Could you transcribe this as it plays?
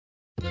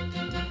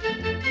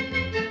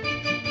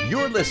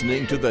You're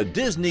listening to the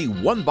Disney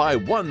One by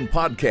One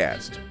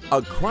podcast,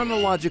 a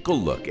chronological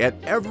look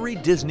at every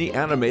Disney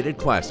animated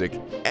classic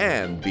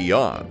and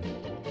beyond.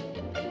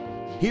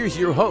 Here's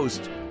your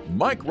host,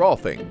 Mike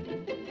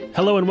Rolfing.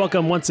 Hello and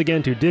welcome once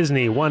again to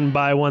Disney One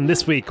by One.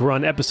 This week we're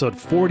on episode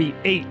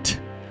 48.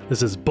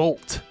 This is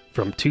Bolt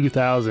from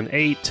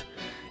 2008.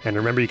 And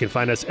remember, you can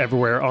find us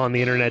everywhere on the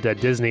internet at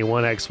Disney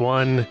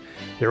 1x1.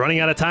 You're running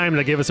out of time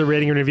to give us a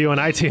rating and review on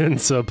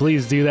iTunes, so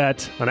please do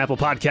that on Apple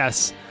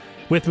Podcasts.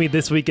 With me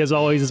this week, as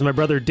always, is my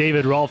brother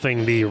David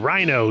Rolfing, the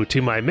Rhino to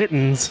my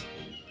Mittens.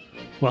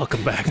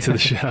 Welcome back to the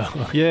show.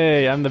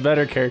 Yay, I'm the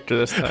better character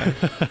this time.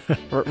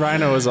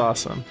 Rhino was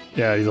awesome.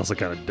 Yeah, he's also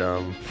kind of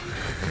dumb.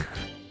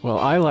 Well,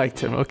 I liked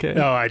him, okay.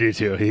 Oh, I do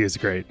too. He was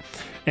great.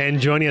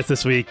 And joining us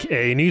this week,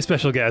 a new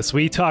special guest.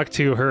 We talked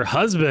to her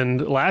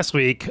husband last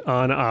week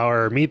on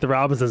our Meet the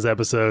Robinsons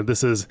episode.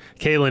 This is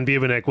Kaylin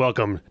Bubenick.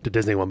 Welcome to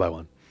Disney One by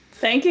One.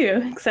 Thank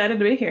you. Excited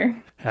to be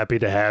here. Happy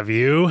to have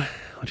you. Why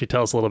don't you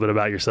tell us a little bit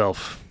about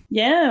yourself?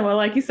 Yeah, well,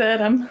 like you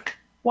said, I'm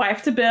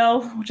wife to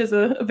Bill, which is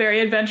a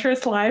very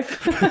adventurous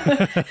life.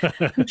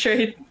 I'm sure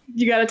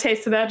you got a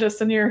taste of that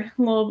just in your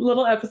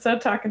little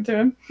episode talking to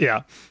him.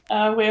 Yeah.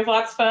 We have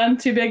lots of fun.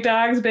 2 big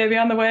dogs, baby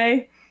on the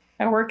way.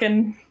 I work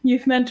in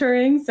youth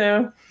mentoring,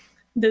 so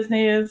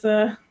Disney has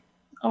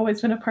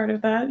always been a part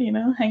of that,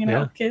 hanging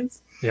out with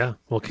kids. Yeah.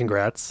 Well,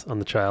 congrats on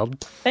the child.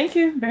 Thank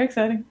you. Very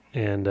exciting.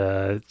 And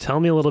tell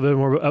me a little bit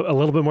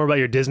more about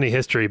your Disney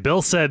history.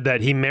 Bill said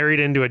that he married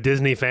into a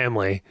Disney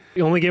family.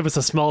 He only gave us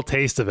a small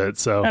taste of it.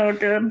 So. Oh,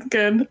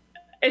 good.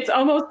 It's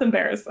almost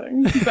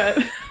embarrassing, but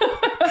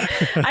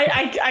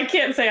I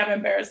can't say I'm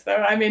embarrassed though.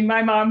 I mean,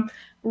 my mom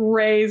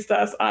raised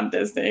us on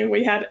Disney.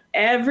 We had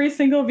every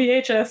single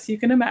VHS you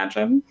can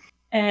imagine,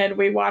 and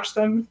we watched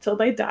them till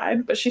they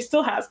died. But she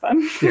still has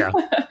them. Yeah.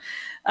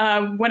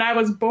 When I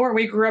was born,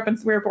 we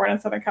were born in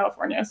Southern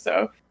California,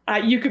 so.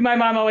 My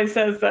mom always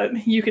says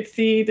that you could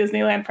see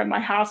Disneyland from my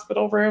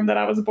hospital room that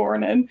I was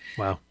born in.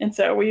 Wow. And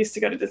so we used to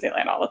go to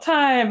Disneyland all the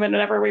time. And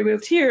whenever we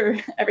moved here,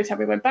 every time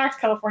we went back to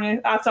California,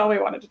 that's all we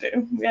wanted to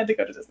do. We had to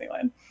go to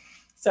Disneyland.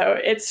 So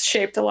it's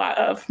shaped a lot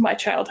of my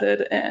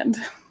childhood and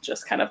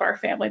just kind of our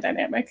family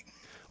dynamic.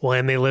 Well,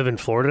 and they live in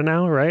Florida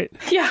now, right?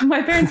 Yeah,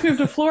 my parents moved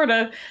to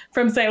Florida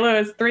from St.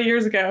 Louis 3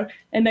 years ago,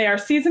 and they are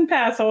season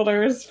pass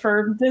holders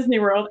for Disney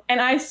World. And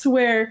I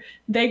swear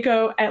they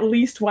go at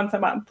least once a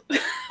month.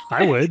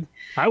 I would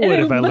if I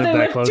lived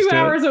that close to it. 2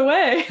 hours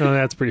away. Oh,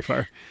 that's pretty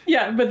far.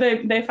 Yeah, but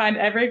they find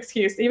every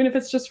excuse. Even if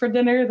it's just for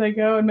dinner, they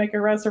go and make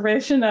a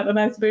reservation at a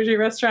nice bougie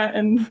restaurant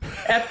in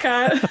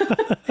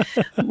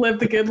Epcot. Live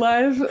the good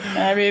life.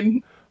 I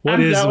mean, what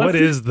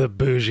is the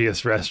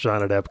bougiest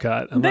restaurant at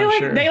Epcot? I'm not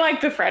sure. They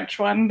like the French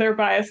one. They're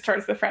biased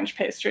towards the French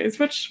pastries,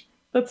 which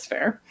that's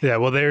fair. Yeah,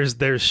 well,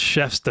 there's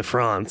Chefs de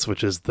France,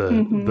 which is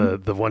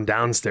the one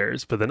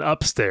downstairs, but then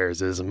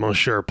upstairs is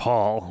Monsieur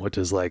Paul, which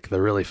is like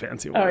the really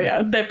fancy one. Oh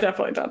yeah, they've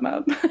definitely done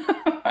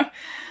that.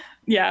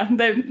 Yeah,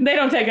 they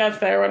don't take us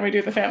there when we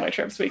do the family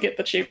trips. We get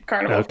the cheap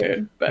carnival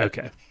food. But,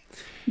 okay.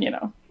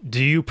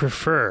 Do you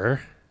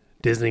prefer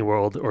Disney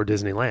World or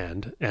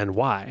Disneyland, and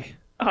why?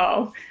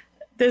 Oh,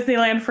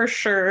 Disneyland for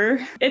sure.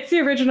 It's the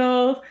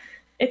original.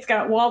 It's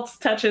got Walt's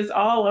touches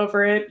all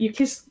over it. You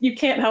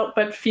can't help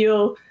but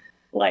feel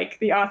like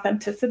the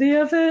authenticity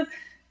of it.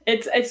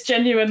 It's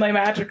genuinely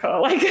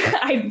magical. Like,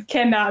 I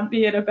cannot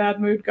be in a bad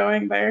mood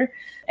going there.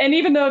 And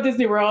even though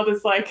Disney World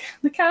is like,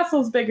 the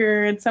castle's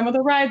bigger and some of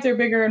the rides are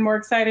bigger and more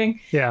exciting.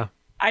 Yeah.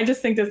 I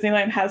just think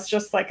Disneyland has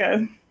just like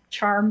a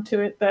charm to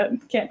it that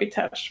can't be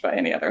touched by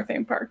any other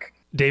theme park.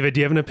 David,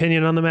 do you have an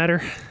opinion on the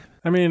matter?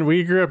 I mean,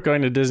 we grew up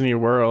going to Disney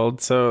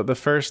World, so the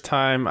first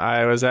time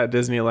I was at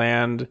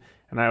Disneyland,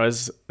 and I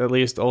was at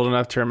least old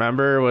enough to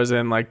remember, was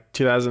in like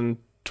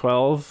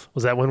 2012.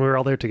 Was that when we were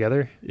all there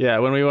together? Yeah,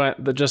 when we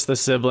went, just the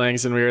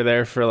siblings, and we were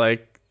there for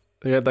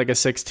we had like a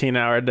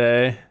 16-hour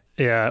day.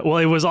 Yeah, well,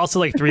 it was also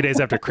like 3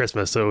 days after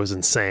Christmas, so it was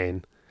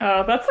insane.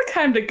 Oh, that's the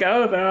time to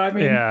go, though. I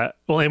mean, yeah.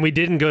 Well, and we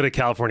didn't go to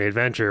California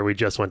Adventure. We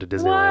just went to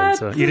Disneyland, what?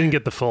 So you didn't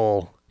get the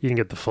full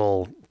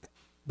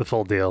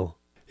deal.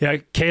 Yeah,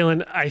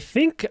 Kaylin, I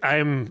think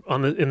I'm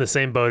in the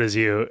same boat as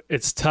you.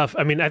 It's tough.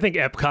 I mean, I think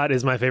Epcot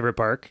is my favorite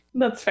park.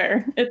 That's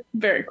fair. It's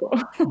very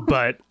cool.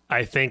 But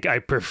I think I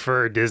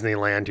prefer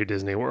Disneyland to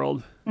Disney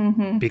World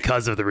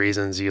because of the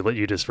reasons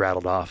you just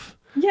rattled off.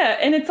 Yeah,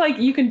 and it's like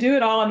you can do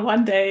it all in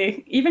one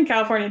day. Even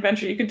California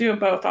Adventure, you could do them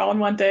both all in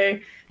one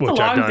day. It's a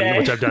long day.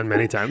 Which I've done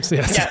many times.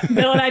 Yes. Yeah,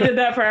 Bill and I did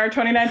that for our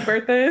 29th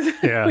birthdays.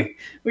 Yeah.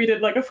 we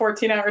did like a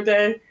 14-hour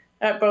day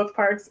at both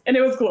parks, and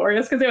it was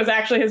glorious because it was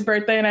actually his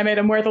birthday, and I made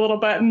him wear the little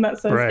button that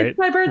says, "It's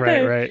my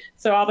birthday." Right.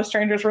 So all the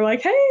strangers were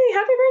like, "Hey,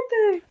 happy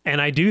birthday!"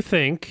 And I do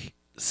think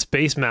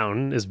Space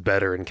Mountain is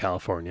better in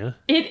California.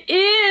 It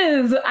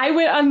is. I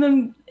went on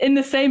them in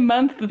the same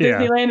month,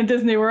 Disneyland and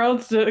Disney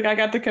World, so I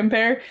got to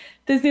compare.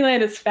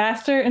 Disneyland is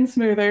faster and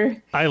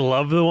smoother. I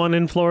love the one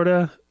in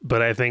Florida,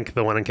 but I think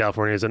the one in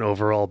California is an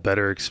overall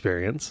better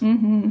experience.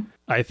 Mm-hmm.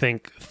 I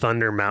think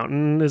Thunder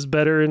Mountain is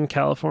better in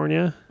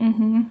California.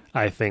 Mm-hmm.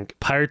 I think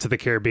Pirates of the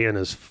Caribbean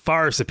is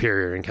far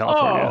superior in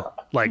California.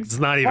 Like, it's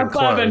not even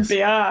Above and close.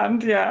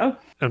 beyond, yeah.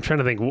 I'm trying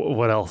to think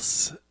what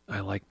else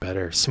I like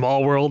better.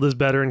 Small World is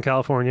better in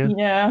California.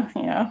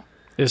 Yeah.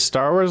 Is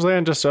Star Wars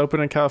Land just open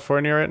in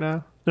California right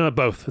now? No,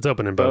 both. It's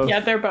open in both. Yeah,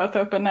 they're both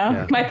open now.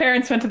 Yeah. My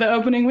parents went to the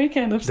opening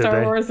weekend of Did Star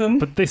they? Wars, and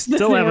But they still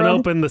Disney haven't World.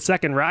 opened the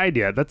second ride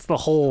yet. That's the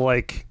whole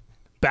like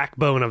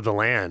backbone of the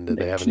land.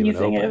 They haven't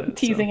even opened it.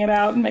 Teasing it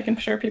out and making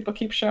sure people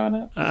keep showing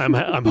it.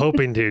 I'm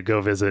hoping to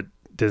go visit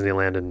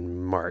Disneyland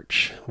in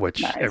March,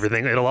 which Nice.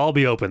 it'll all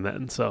be open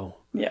then. So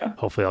Yeah.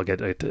 hopefully I'll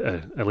get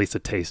at least a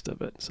taste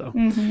of it. So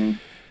Mm-hmm.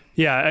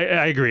 yeah,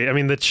 I agree. I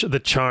mean, the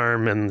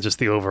charm and just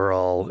the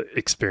overall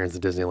experience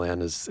of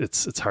Disneyland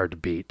it's hard to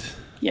beat.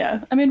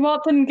 Yeah. I mean,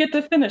 Walt didn't get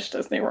to finish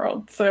Disney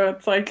World, so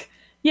it's like,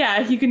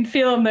 yeah, you can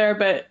feel him there,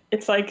 but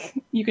it's like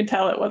you can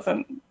tell it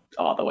wasn't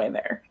all the way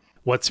there.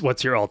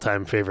 What's your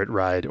all-time favorite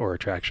ride or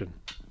attraction?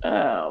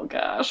 Oh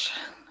gosh,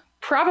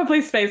 probably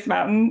Space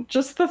Mountain.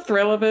 Just the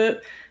thrill of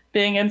it,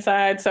 being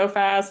inside so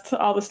fast,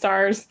 all the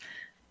stars.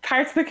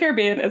 Pirates of the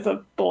Caribbean is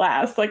a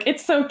blast. Like,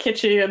 it's so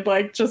kitschy and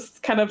like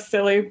just kind of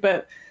silly,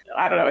 but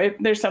I don't know.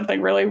 There's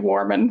something really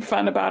warm and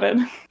fun about it.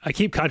 I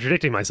keep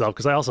contradicting myself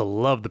because I also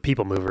love the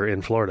People Mover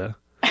in Florida,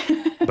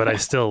 but I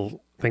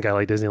still think I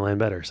like Disneyland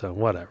better. So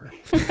whatever.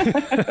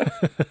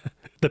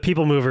 The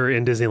People Mover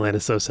in Disneyland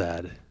is so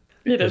sad.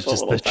 It is It's a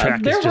little the track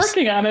sad. They're is just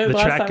working on it the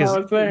last track time is I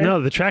was there.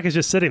 no, the track is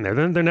just sitting there.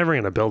 They're never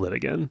going to build it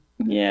again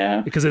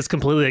Yeah. because it's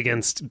completely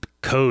against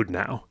code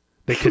now.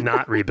 They could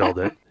not rebuild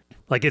it.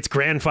 Like, it's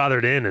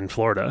grandfathered in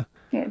Florida.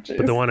 Oh, geez.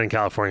 But the one in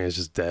California is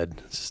just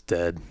dead. It's just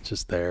dead.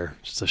 Just there.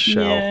 Just a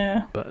shell.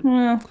 Yeah. But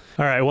Well,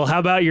 all right. Well, how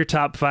about your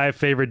top 5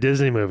 favorite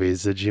Disney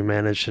movies? Did you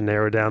manage to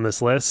narrow down this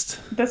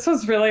list? this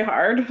was really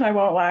hard, I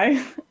won't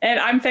lie. And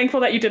I'm thankful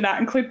that you did not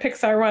include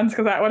Pixar ones,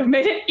 because that would have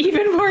made it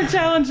even more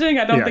challenging.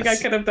 I don't think I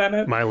Yes. could have done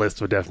it. My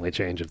list would definitely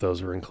change if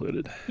those were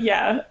included.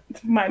 Yeah,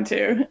 mine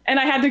too. And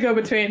I had to go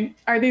between,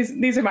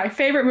 these are my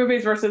favorite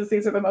movies versus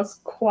these are the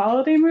most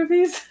quality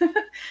movies.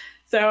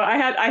 So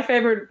I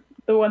favored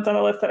the ones on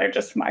the list that are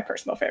just my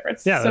personal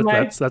favorites. Yeah, so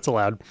that's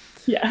allowed.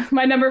 Yeah,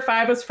 my number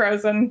 5 was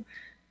Frozen.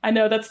 I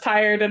know that's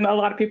tired and a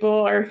lot of people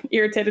are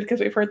irritated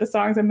because we've heard the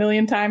songs a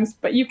million times,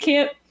 but you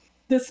can't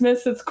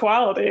dismiss its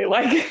quality.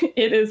 Like,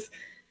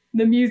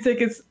 the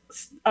music is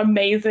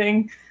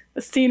amazing.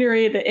 The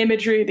scenery, the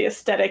imagery, the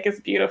aesthetic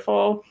is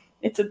beautiful.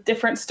 It's a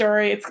different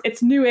story.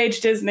 It's new age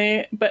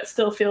Disney, but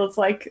still feels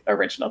like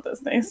original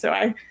Disney. So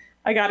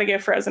I got to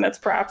give Frozen its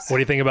props. What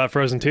do you think about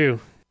Frozen 2?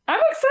 I'm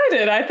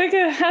excited. I think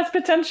it has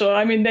potential.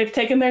 I mean, they've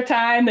taken their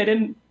time. They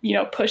didn't,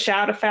 push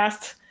out a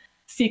fast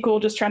sequel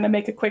just trying to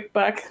make a quick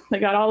buck. They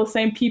got all the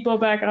same people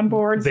back on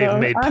board. They've so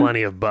made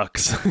plenty of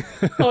bucks.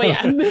 Oh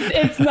yeah,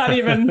 it's not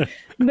even.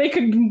 They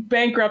could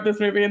bankrupt this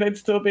movie and they'd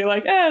still be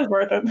like, it's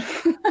worth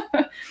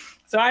it.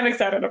 So I'm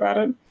excited about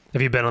it.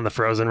 Have you been on the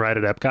Frozen ride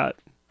at Epcot?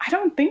 I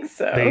don't think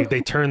so.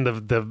 They turned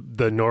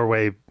the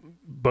Norway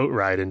boat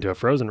ride into a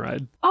Frozen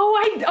ride.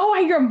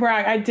 I'm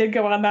wrong. I did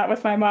go on that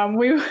with my mom.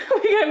 We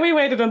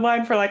waited in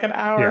line for like an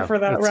hour for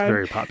that that's ride.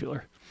 very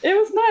popular. It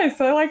was nice.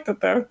 I liked it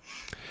though.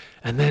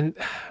 And then,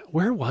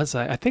 where was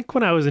I? I think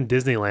when I was in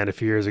Disneyland a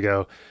few years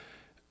ago,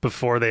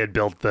 before they had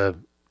built the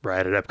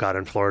ride at Epcot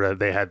in Florida,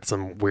 they had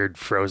some weird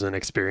Frozen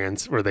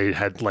experience where they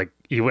had like,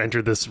 you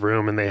entered this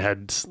room and they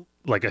had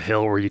like a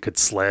hill where you could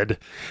sled.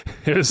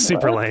 It was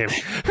super lame.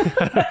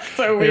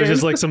 So It weird. was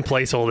just like some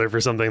placeholder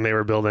for something they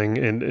were building.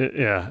 And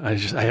I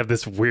have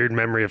this weird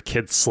memory of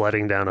kids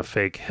sledding down a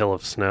fake hill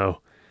of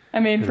snow. I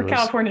mean, for was-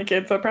 California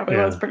kids, that probably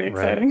was pretty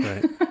exciting.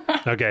 Right.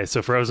 Okay,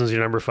 so Frozen's your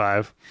number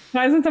 5.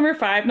 Frozen's number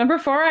 5. Number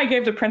 4, I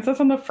gave to Princess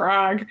and the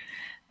Frog.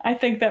 I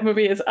think that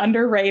movie is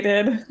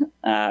underrated.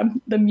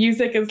 The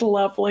music is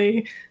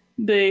lovely.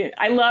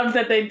 I love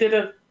that they did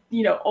a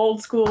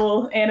old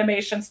school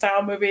animation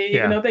style movie.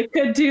 Yeah. They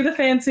could do the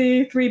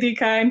fancy 3D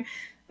kind,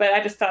 but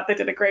I just thought they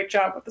did a great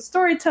job with the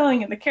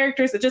storytelling and the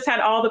characters. It just had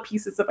all the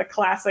pieces of a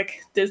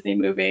classic Disney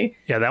movie.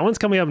 Yeah, that one's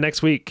coming up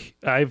next week.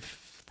 I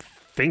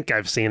think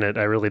I've seen it.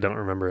 I really don't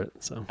remember it.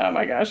 So. Oh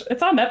my gosh,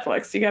 it's on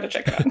Netflix. You got to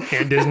check it out.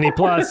 And Disney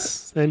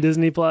Plus. And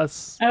Disney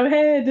Plus. Oh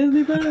hey,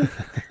 Disney Plus.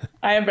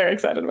 I am very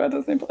excited about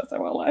Disney Plus. I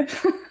won't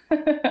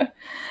lie.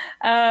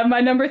 My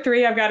number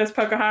 3 I've got is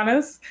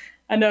Pocahontas.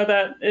 I know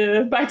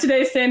that by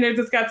today's standards,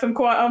 it's got some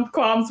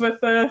qualms with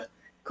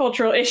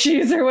cultural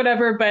issues or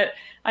whatever, but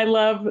I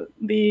love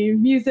the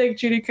music.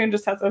 Judy Kuhn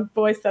just has a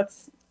voice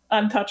that's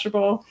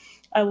untouchable.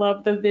 I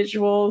love the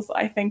visuals.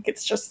 I think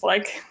it's just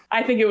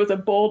I think it was a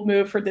bold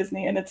move for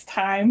Disney in its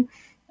time.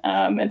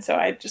 And so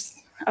I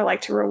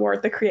like to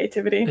reward the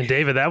creativity. And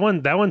David, that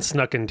one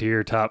snuck into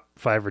your top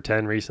 5 or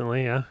 10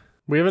 recently, yeah?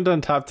 We haven't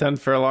done top 10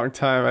 for a long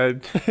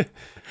time.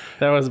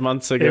 That was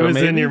months ago. It was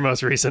maybe? in your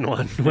most recent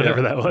one,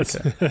 whatever that was.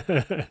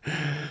 Okay.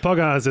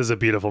 Pocahontas is a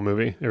beautiful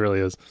movie. It really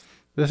is.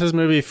 This is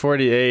movie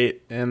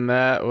 48, and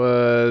that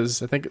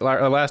was, I think,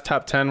 our last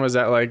top 10 was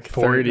at like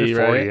 30, 40.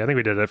 right? I think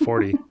we did it at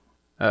 40.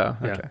 Oh,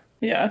 okay.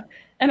 Yeah.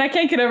 And I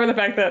can't get over the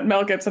fact that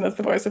Mel Gibson is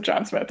the voice of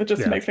John Smith. It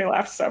just makes me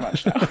laugh so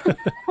much now.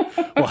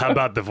 Well, how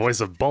about the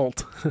voice of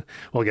Bolt?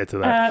 We'll get to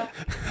that.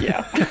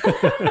 Yeah.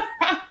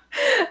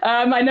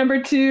 My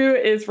number 2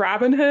 is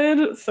Robin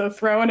Hood, so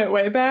throwing it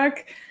way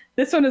back.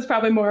 This one is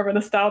probably more of a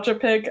nostalgia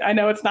pick. I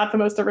know it's not the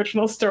most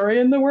original story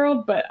in the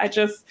world, but it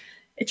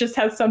just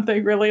has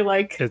something really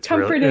like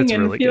comforting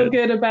and feel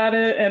good about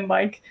it. And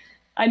like,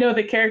 I know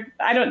the character,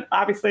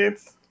 obviously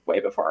it's way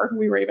before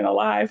we were even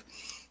alive,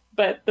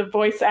 but the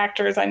voice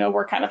actors I know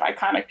were kind of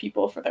iconic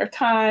people for their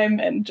time,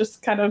 and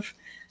just kind of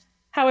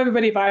how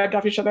everybody vibed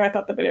off each other. I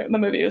thought the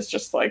movie was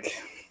just like,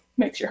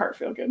 makes your heart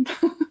feel good.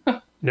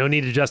 No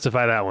need to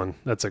justify that one.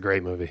 That's a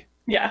great movie.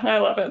 Yeah, I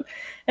love it.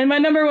 And my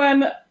number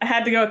 1, I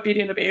had to go with Beauty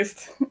and the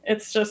Beast.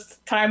 It's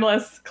just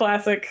timeless,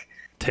 classic.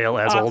 Tale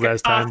as old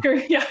as time.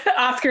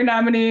 Oscar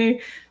nominee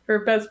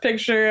for Best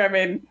Picture. I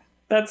mean,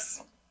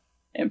 that's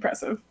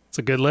impressive. It's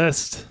a good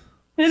list.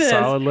 It is.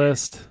 Solid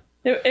list.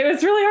 It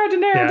was really hard to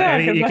narrow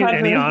down.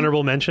 Any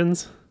honorable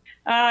mentions?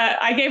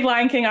 I gave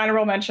Lion King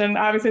honorable mention.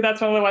 Obviously,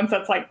 that's one of the ones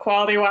that's like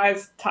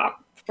quality-wise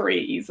top 3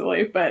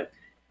 easily, but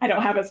I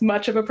don't have as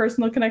much of a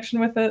personal connection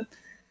with it.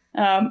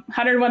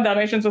 101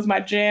 Dalmatians was my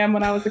jam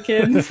when I was a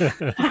kid.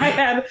 I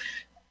had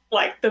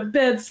like the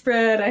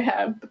bedspread, I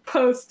had the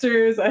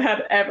posters, I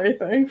had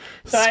everything.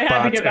 So I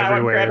had to give that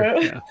one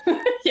credit.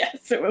 Yeah.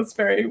 Yes, it was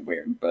very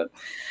weird, but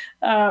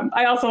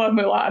I also love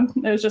Mulan.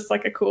 It was just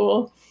like a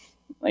cool,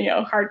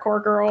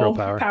 hardcore girl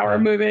power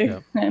movie. Yeah.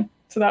 And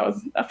so that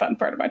was a fun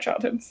part of my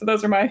childhood. So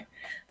those are my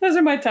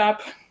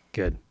top.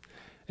 Good.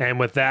 And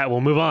with that,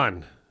 we'll move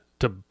on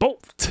to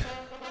Bolt.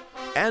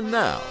 And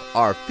now,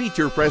 our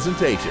feature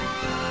presentation.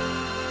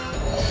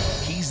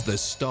 He's the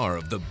star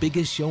of the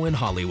biggest show in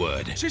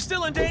Hollywood. She's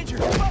still in danger.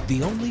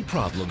 The only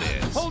problem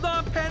is... Hold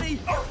on, Penny.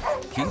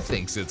 He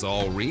thinks it's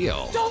all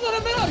real. Don't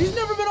let him out. He's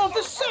never been off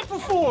the set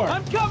before.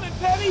 I'm coming,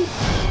 Penny.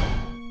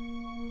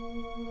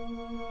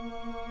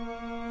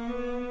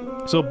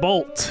 So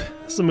Bolt.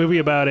 This is a movie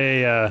about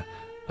a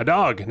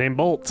dog named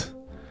Bolt,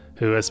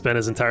 who has spent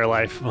his entire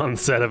life on the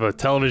set of a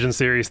television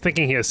series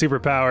thinking he has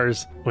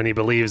superpowers. When he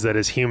believes that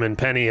his human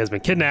Penny has been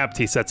kidnapped,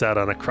 he sets out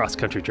on a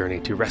cross-country journey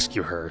to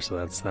rescue her. So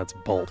that's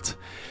Bolt.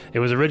 It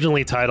was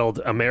originally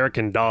titled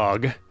American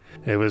Dog.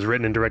 It was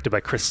written and directed by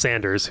Chris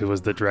Sanders, who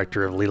was the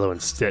director of Lilo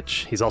and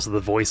Stitch. He's also the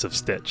voice of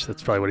Stitch.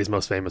 That's probably what he's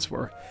most famous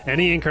for.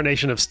 Any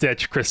incarnation of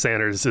Stitch, Chris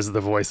Sanders is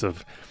the voice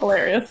of.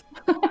 Hilarious.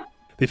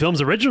 The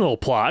film's original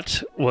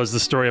plot was the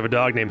story of a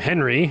dog named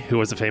Henry, who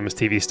was a famous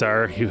TV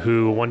star,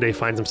 who one day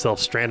finds himself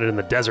stranded in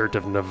the desert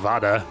of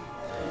Nevada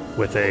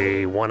with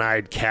a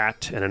one-eyed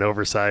cat and an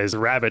oversized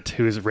rabbit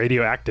who's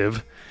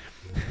radioactive.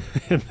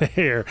 And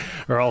they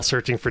are all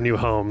searching for new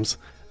homes,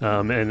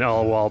 and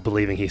all while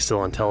believing he's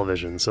still on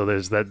television. So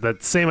there's that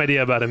same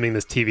idea about him being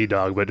this TV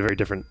dog, but a very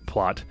different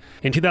plot.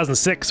 In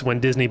 2006, when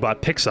Disney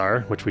bought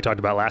Pixar, which we talked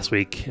about last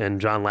week, and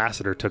John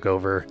Lasseter took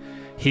over,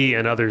 he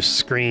and others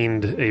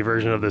screened a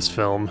version of this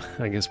film.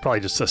 I guess probably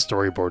just a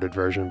storyboarded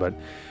version, and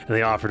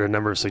they offered a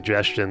number of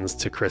suggestions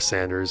to Chris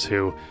Sanders,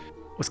 who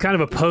was kind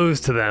of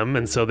opposed to them,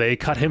 and so they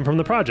cut him from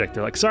the project.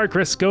 They're like, sorry,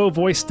 Chris, go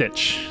voice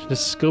Stitch.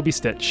 Just go be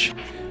Stitch.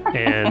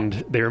 And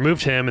they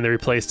removed him, and they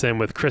replaced him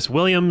with Chris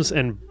Williams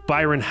and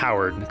Byron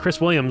Howard. Chris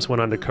Williams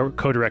went on to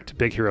co-direct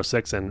Big Hero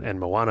 6 and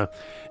Moana,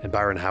 and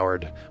Byron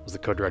Howard was the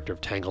co-director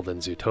of Tangled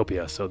and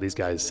Zootopia. So these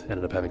guys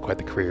ended up having quite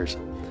the careers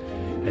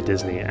at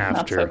Disney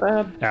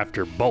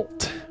after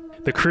Bolt.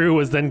 The crew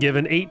was then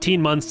given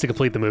 18 months to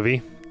complete the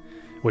movie,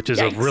 which is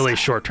a really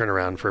short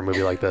turnaround for a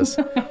movie like this.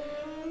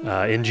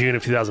 In June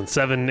of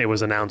 2007, it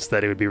was announced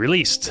that it would be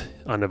released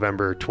on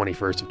November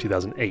 21st of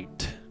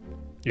 2008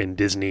 in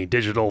Disney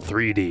Digital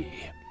 3D.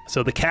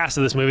 So the cast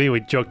of this movie, we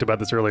joked about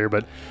this earlier,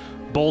 but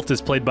Bolt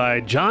is played by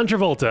John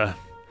Travolta,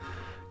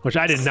 which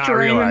I did not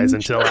realize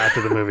until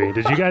after the movie.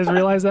 Did you guys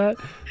realize that?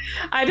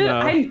 I did.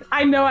 No.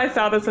 I know I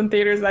saw this in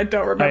theaters, and I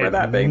don't remember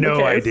that being the case.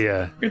 No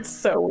idea. It's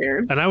so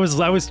weird. And I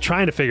was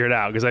trying to figure it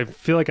out because I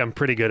feel like I'm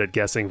pretty good at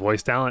guessing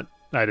voice talent.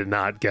 I did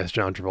not guess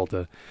John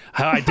Travolta.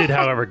 I did,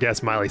 however,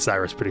 guess Miley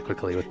Cyrus pretty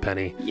quickly with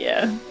Penny.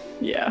 Yeah.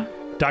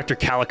 Dr.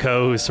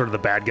 Calico, who's sort of the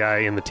bad guy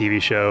in the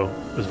TV show,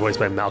 was voiced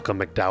by Malcolm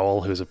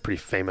McDowell, who's a pretty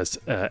famous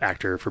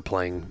actor for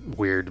playing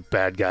weird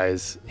bad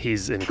guys.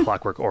 He's in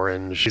Clockwork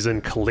Orange. He's in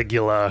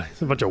Caligula.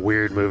 He's in a bunch of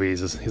weird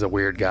movies. He's a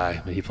weird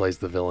guy, but he plays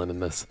the villain in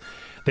this.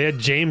 They had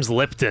James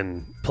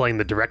Lipton playing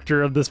the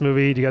director of this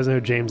movie. Do you guys know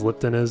who James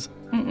Lipton is?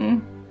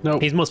 No.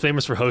 He's most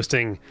famous for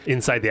hosting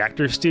Inside the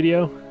Actors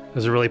Studio. It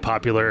was a really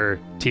popular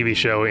TV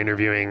show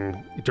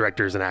interviewing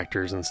directors and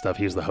actors and stuff.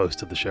 He was the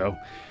host of the show.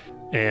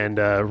 And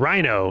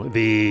Rhino, was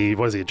he,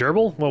 a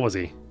gerbil? What was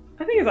he?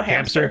 I think he's a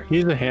hamster.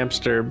 He's a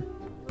hamster,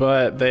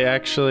 but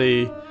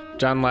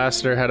John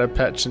Lasseter had a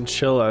pet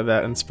chinchilla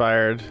that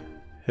inspired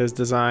his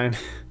design.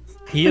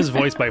 He is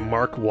voiced by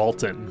Mark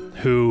Walton,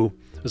 who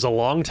is a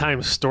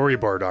longtime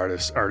storyboard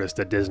artist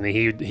at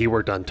Disney. He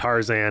worked on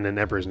Tarzan and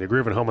Emperor's New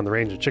Groove and Home on the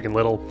Range and Chicken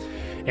Little,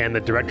 and the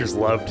directors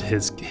loved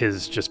his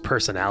just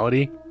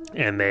personality,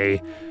 and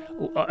they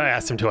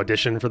asked him to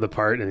audition for the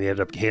part, and he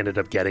ended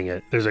up getting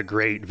it. There's a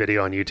great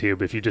video on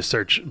YouTube. If you just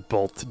search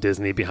Bolt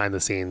Disney behind the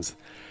scenes,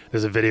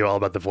 there's a video all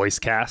about the voice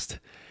cast,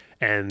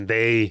 and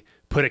they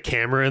put a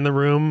camera in the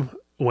room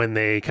when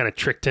they kind of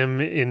tricked him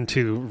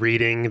into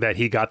reading that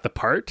he got the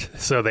part.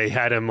 So they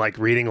had him like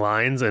reading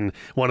lines, and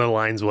one of the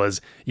lines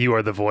was, "You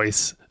are the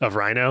voice of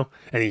Rhino,"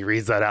 and he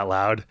reads that out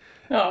loud.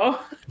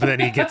 Oh. But then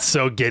he gets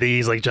so giddy,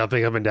 he's like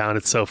jumping up and down.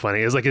 It's so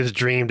funny. It was like his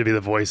dream to be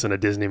the voice in a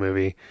Disney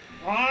movie.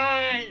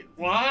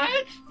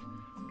 What?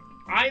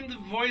 I'm the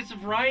voice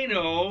of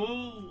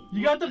Rhino.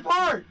 You got the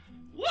part!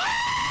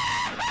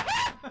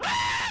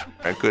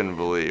 I couldn't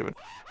believe it.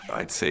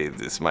 I'd say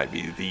this might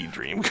be the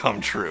dream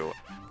come true.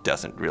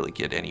 Doesn't really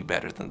get any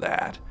better than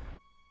that.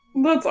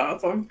 That's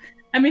awesome.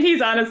 I mean, he's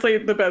honestly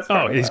the best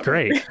part. Oh, he's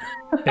great.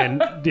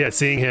 And yeah,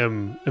 seeing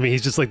him, I mean,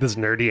 he's just like this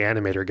nerdy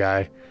animator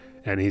guy,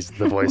 and he's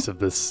the voice of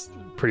this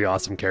pretty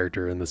awesome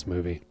character in this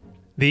movie.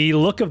 The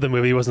look of the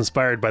movie was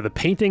inspired by the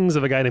paintings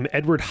of a guy named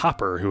Edward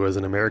Hopper, who was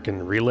an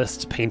American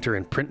realist, painter,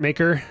 and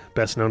printmaker,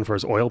 best known for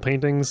his oil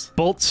paintings.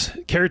 Bolt's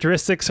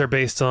characteristics are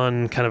based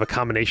on kind of a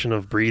combination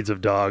of breeds of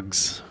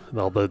dogs.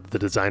 Well, the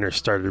designer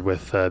started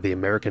with the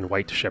American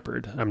White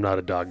Shepherd. I'm not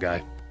a dog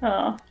guy.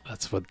 Oh.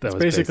 That's what that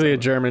was. Basically a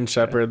German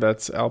Shepherd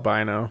that's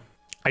albino.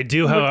 I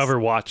do, however,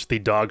 watch the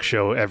dog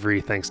show every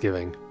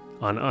Thanksgiving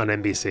on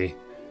NBC.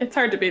 It's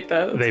hard to beat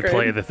that. They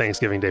play the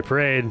Thanksgiving Day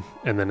Parade,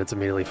 and then it's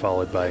immediately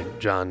followed by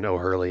John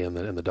O'Hurley in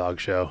the dog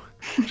show,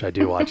 which I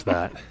do watch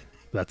that.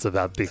 That's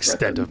about the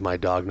extent of my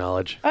dog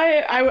knowledge.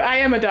 I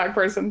am a dog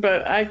person,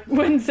 but I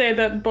wouldn't say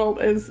that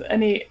Bolt is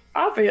any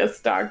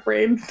obvious dog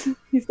breed.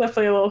 He's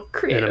definitely a little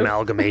creative. An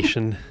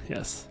amalgamation,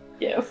 yes.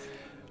 Yes.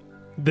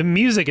 The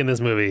music in this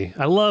movie,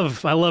 I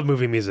love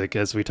movie music,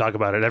 as we talk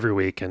about it every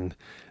week, and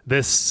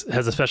this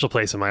has a special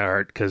place in my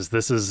heart because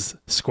this is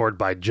scored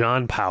by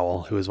John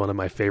Powell, who is one of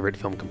my favorite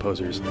film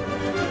composers.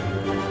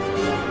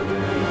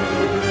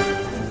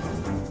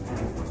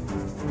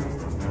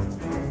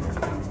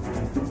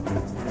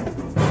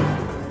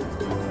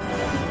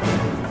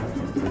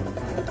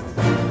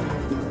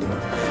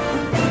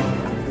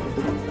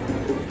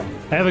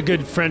 I have a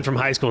good friend from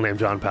high school named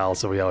John Powell,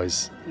 so we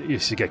always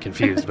used to get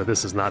confused, but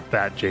this is not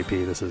that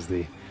JP. This is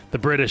the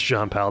British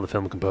John Powell, the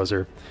film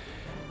composer.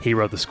 He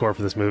wrote the score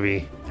for this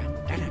movie.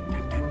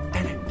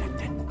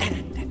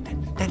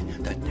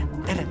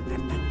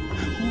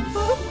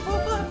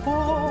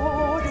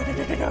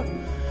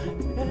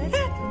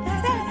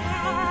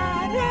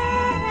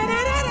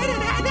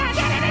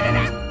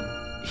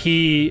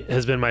 He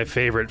has been my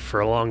favorite for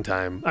a long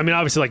time. I mean,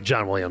 obviously, like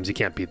John Williams, you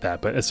can't beat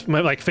that, but it's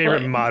my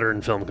favorite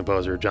modern film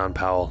composer, John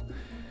Powell.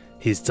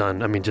 He's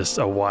done, I mean, just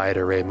a wide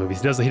array of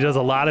movies. He does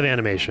a lot of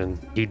animation.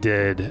 He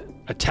did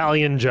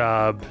Italian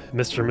Job,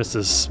 Mr. and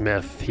Mrs.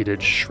 Smith. He did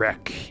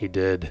Shrek. He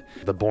did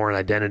the Bourne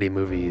Identity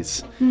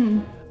movies.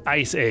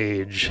 Ice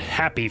Age,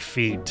 Happy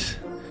Feet.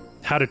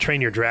 How to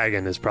Train Your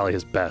Dragon is probably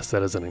his best.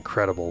 That is an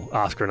incredible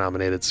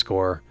Oscar-nominated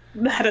score.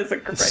 That is a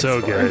great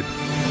so score. Good.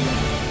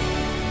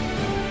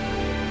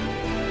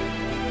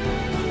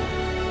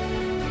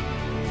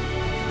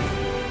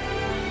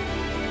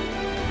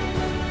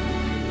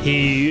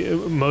 He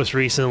most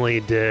recently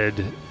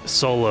did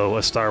Solo,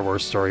 a Star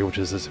Wars story, which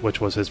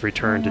was his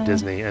return to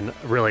Disney, and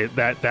really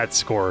that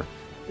score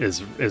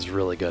is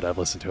really good. I've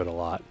listened to it a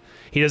lot.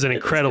 He does an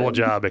incredible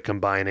job at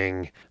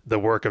combining the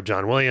work of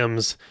John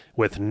Williams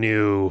with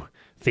new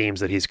themes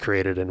that he's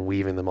created and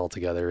weaving them all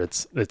together.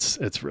 It's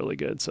really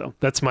good. So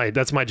that's my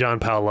John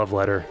Powell love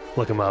letter.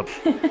 Look him up.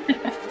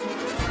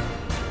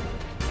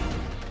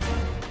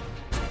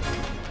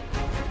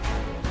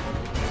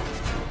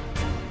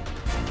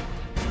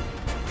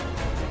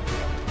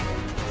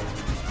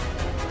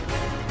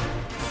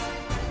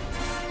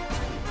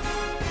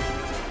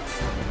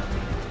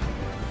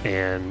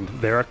 And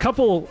there are a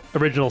couple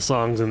original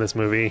songs in this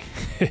movie,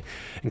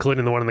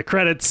 including the one in the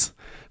credits,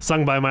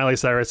 sung by Miley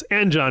Cyrus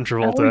and John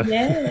Travolta. Oh,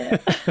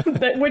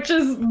 yeah. Which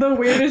is the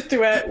weirdest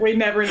duet we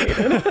never needed.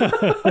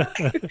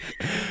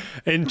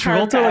 And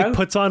Travolta like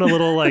puts on a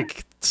little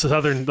like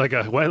southern, like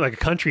a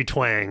country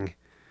twang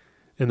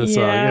in the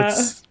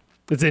song.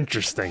 It's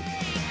interesting.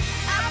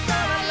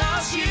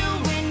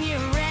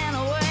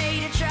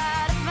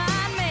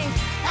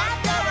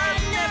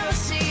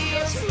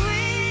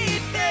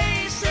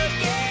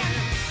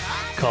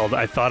 Called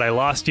I Thought I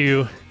Lost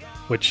You,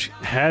 which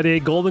had a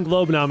Golden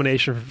Globe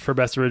nomination for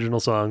Best Original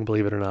Song,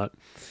 believe it or not.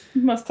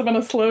 Must have been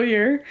a slow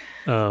year.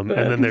 And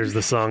then there's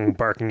the song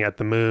Barking at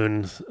the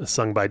Moon,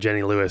 sung by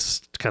Jenny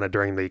Lewis, kind of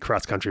during the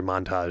cross-country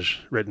montage,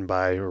 written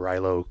by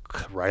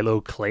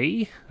Rilo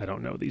Clay. I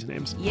don't know these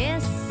names.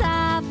 Yes,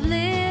 I've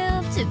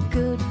lived a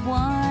good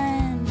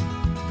one.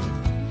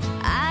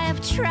 I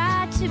have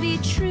tried to be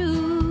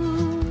true.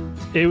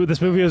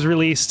 This movie was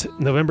released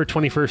November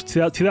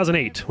 21st,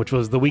 2008, which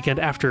was the weekend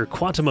after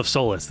Quantum of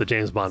Solace, the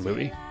James Bond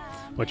movie,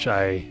 which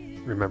I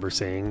remember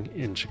seeing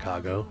in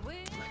Chicago.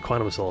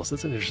 Quantum of Solace,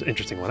 that's an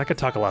interesting one. I could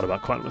talk a lot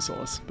about Quantum of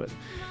Solace, but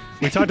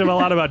we talked a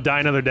lot about Die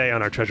Another Day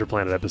on our Treasure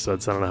Planet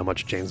episode, so I don't know how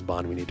much James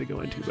Bond we need to go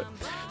into. But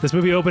this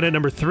movie opened at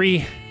number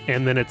 3,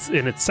 and then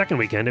in its second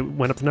weekend, it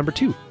went up to number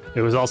 2.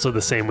 It was also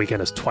the same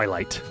weekend as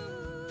Twilight.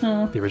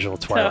 The original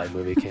Twilight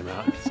movie came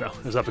out, so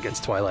it was up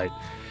against Twilight.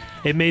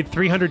 It made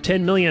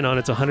 $310 million on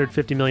its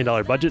 $150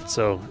 million budget,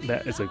 so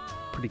that is a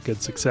pretty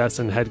good success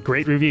and had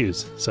great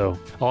reviews. So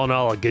all in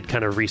all, a good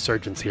kind of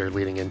resurgence here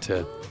leading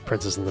into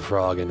Princess and the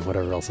Frog and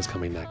whatever else is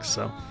coming next.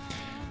 So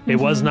it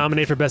was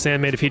nominated for Best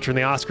Animated Feature in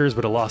the Oscars,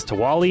 but it lost to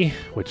WALL-E,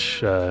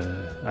 which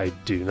I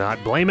do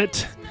not blame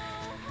it.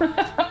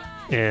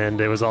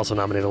 And it was also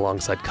nominated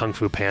alongside Kung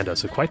Fu Panda,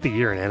 so quite the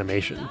year in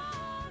animation.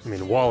 I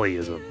mean, WALL-E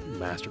is a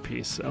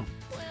masterpiece, so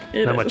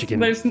not much you can.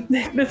 This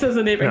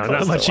isn't even close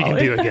not much to you can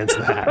WALL-E. do against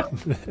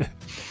that.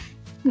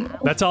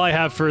 That's all I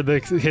have for the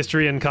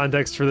history and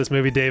context for this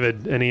movie.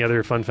 David, any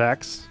other fun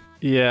facts?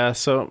 Yeah,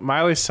 so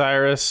Miley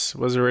Cyrus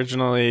was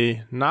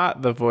originally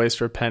not the voice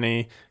for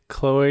Penny.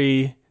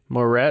 Chloe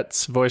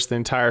Moretz voiced the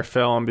entire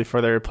film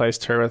before they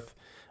replaced her with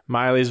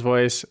Miley's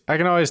voice. I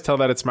can always tell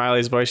that it's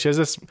Miley's voice. She has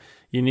this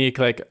unique,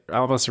 like,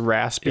 almost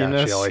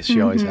raspiness. Yeah,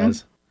 she always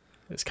has.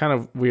 It's kind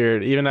of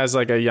weird. Even as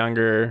like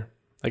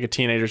a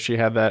teenager, she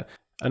had that.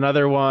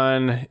 Another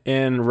one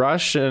in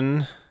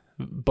Russian,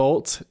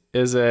 Bolt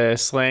is a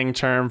slang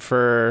term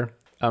for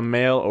a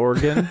male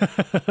organ.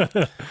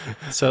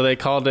 So they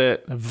called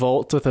it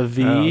Volt with a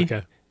V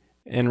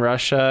in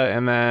Russia,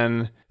 and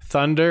then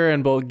Thunder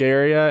in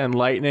Bulgaria, and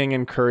Lightning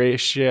in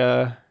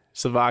Croatia,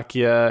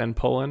 Slovakia, and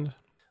Poland.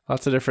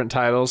 Lots of different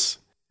titles.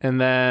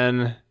 And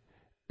then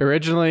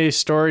originally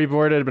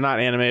storyboarded but not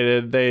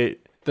animated,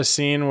 the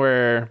scene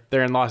where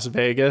they're in Las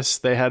Vegas,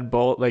 they had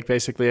Bolt like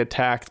basically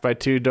attacked by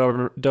 2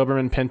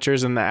 Doberman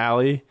pinchers in the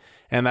alley,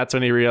 and that's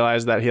when he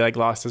realized that he like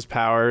lost his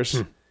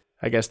powers.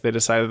 I guess they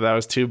decided that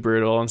was too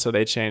brutal, and so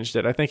they changed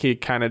it. I think he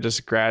kind of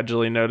just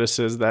gradually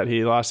notices that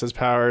he lost his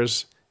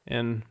powers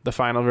in the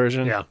final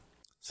version. Yeah.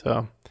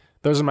 So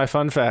those are my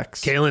fun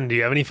facts. Kaylin, do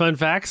you have any fun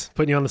facts?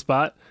 Putting you on the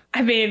spot?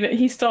 I mean,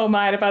 he stole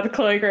mine about the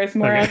Chloe Grace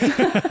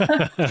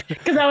Moretz.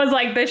 Because I was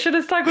like, they should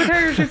have stuck with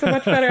her. She's a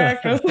much better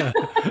actress.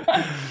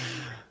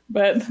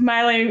 But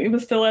Miley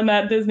was still in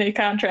that Disney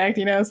contract,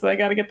 so they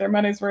got to get their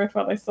money's worth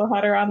while they still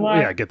had her on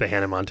live. Yeah, get the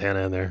Hannah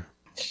Montana in there.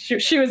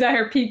 She was at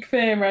her peak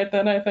fame right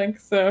then, I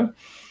think. So,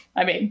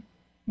 I mean,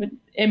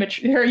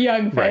 her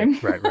young fame.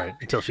 Right.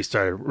 Until she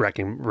started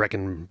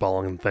wrecking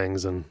balling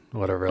things and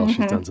whatever else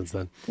she's done since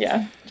then.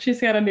 Yeah, she's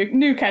got a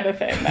new kind of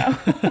fame now.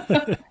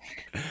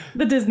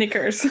 The Disney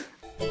curse.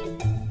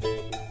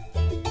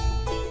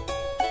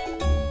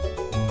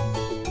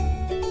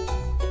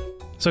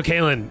 So,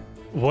 Kaylin,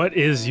 what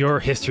is your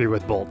history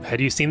with Bolt?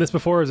 Had you seen this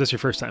before, or is this your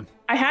first time?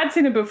 I had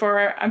seen it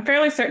before. I'm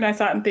fairly certain I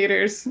saw it in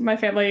theaters. My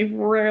family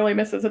rarely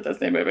misses a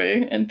Disney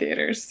movie in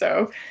theaters.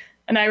 So,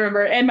 and I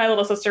remember, and my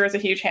little sister was a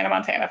huge Hannah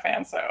Montana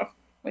fan, so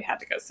we had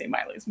to go see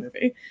Miley's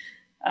movie.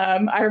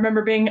 I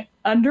remember being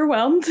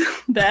underwhelmed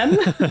then.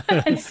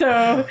 And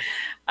so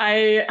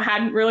I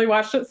hadn't really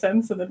watched it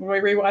since. And then we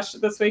rewatched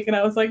it this week, and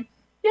I was like,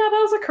 yeah,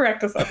 that was a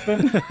correct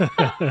assessment.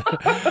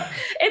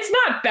 It's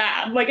not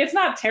bad. Like, it's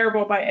not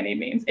terrible by any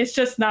means. It's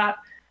just not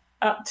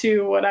up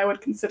to what I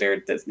would consider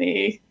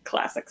Disney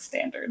classic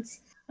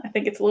standards. I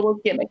think it's a little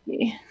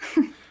gimmicky.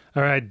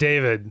 All right,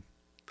 David,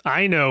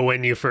 I know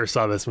when you first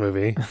saw this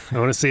movie. I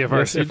want to see if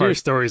our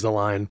stories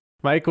align.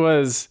 Mike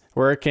was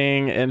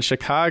working in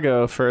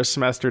Chicago for a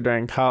semester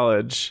during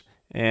college,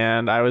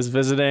 and I was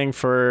visiting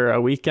for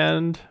a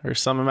weekend or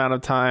some amount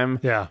of time.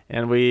 Yeah.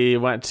 And we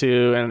went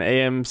to an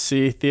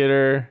AMC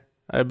theater,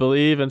 I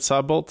believe, and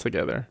saw Bolt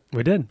together.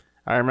 We did.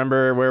 I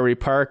remember where we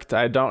parked.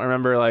 I don't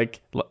remember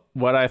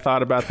what I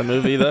thought about the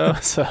movie though.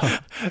 So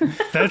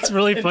that's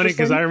really funny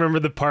because I remember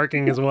the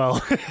parking as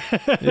well.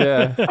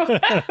 Yeah.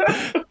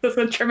 This is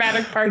a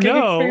traumatic parking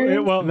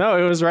experience. No,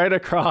 it was right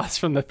across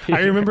from the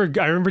theater. I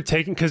remember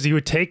taking, because you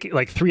would take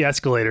like 3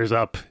 escalators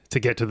up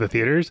to get to the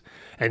theaters,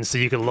 and so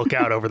you could look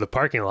out over the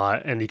parking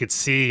lot and you could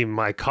see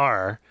my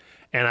car,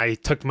 and I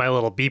took my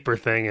little beeper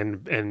thing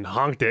and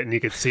honked it, and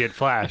you could see it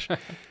flash.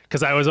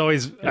 Because I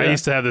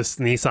used to have this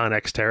Nissan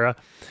Xterra,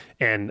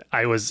 and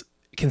I was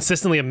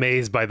consistently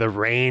amazed by the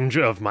range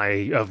of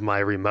my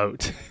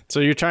remote. So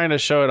you're trying to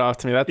show it off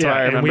to me. That's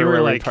why I remember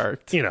where we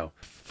parked.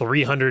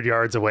 300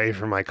 yards away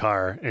from my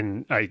car,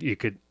 and I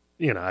could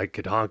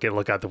honk it,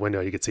 look out the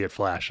window, you could see it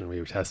flash, and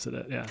we tested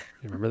it. Yeah.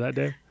 You remember that,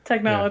 Dave?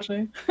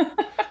 Technology. Yeah.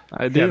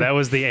 I do. Yeah, that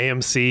was the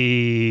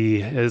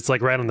AMC. It's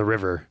like right on the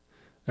river,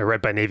 or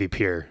right by Navy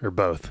Pier, or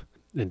both,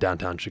 in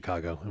downtown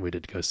Chicago, and we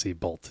did go see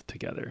Bolt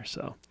together.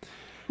 So,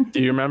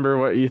 do you remember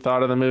what you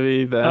thought of the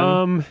movie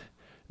then?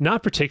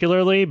 Not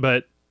particularly,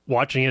 but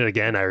watching it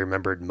again, I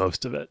remembered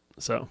most of it.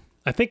 So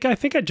I think I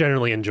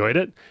generally enjoyed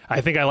it.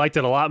 I think I liked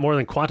it a lot more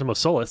than Quantum of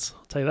Solace.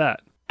 I'll tell you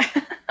that.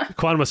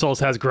 Quantum of Solace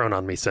has grown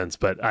on me since,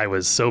 but I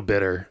was so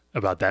bitter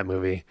about that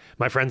movie.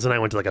 My friends and I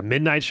went to like a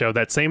midnight show,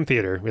 that same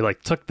theater. We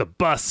like took the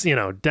bus,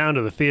 down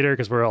to the theater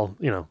because we're all,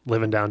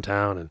 living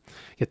downtown, and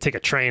you take a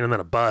train and then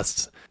a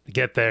bus to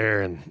get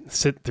there and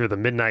sit through the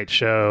midnight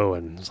show.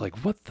 And it's like,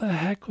 what the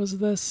heck was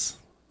this?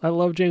 I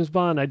love James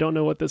Bond. I don't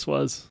know what this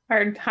was.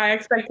 Our high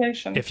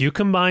expectations. If you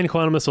combine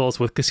Quantum of Solace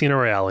with Casino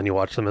Royale and you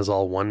watch them as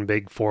all one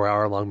big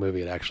 4-hour long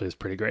movie, it actually is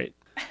pretty great.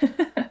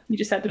 You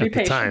just had to be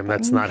patient. At the time,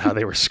 that's not how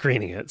they were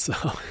screening it, so...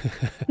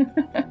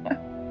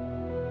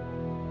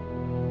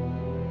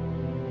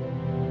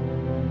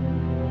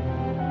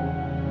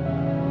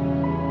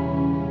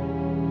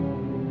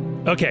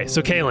 Okay,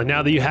 so Kaylin,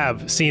 now that you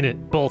have seen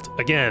it bolt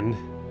again,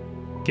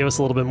 give us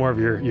a little bit more of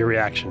your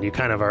reaction. You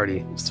kind of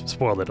already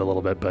spoiled it a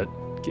little bit, but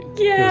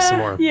give us some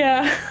more.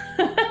 Yeah.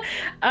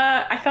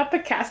 I thought the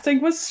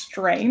casting was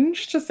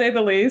strange, to say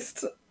the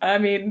least. I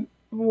mean,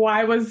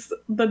 why was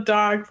the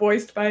dog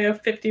voiced by a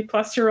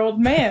 50-plus-year-old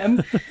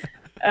man?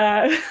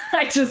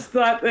 I just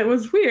thought it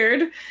was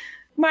weird.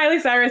 Miley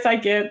Cyrus, I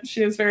get.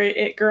 She is very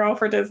it girl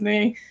for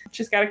Disney.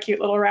 She's got a cute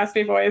little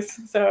raspy voice,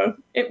 so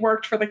it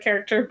worked for the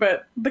character,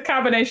 but the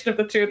combination of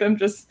the two of them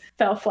just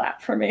fell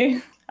flat for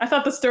me. I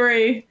thought the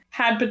story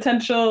had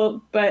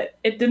potential, but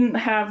it didn't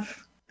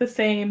have the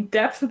same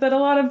depth that a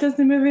lot of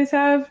Disney movies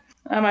have.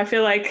 I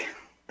feel like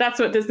that's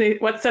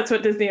what sets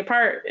Disney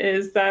apart,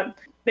 is that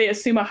they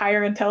assume a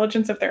higher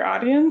intelligence of their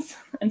audience,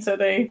 and so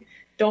they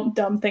don't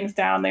dumb things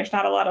down. There's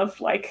not a lot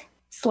of like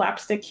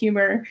slapstick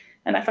humor,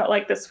 and I felt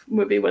like this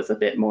movie was a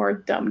bit more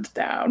dumbed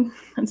down.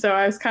 And so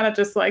I was kind of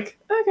just like,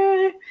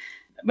 okay.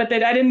 But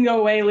I didn't go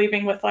away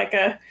leaving with like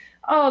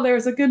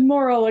there's a good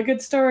moral, a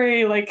good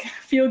story, like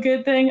feel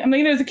good thing. I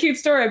mean, it was a cute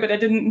story, but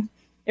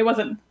it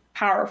wasn't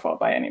powerful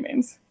by any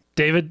means.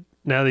 David,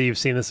 now that you've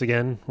seen this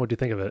again, what do you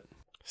think of it?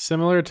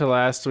 Similar to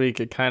last week,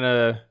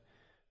 the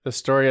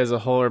story as a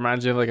whole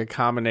reminds me of like a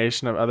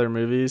combination of other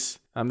movies.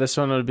 This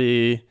one would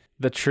be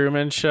The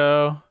Truman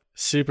Show,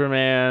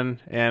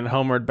 Superman, and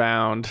Homeward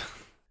Bound.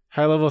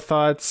 High level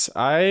thoughts.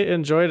 I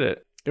enjoyed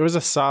it. It was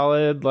a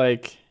solid,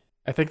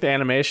 I think the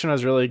animation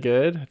was really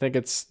good. I think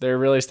they're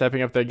really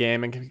stepping up their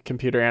game in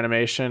computer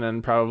animation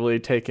and probably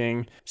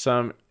taking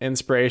some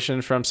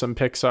inspiration from some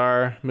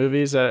Pixar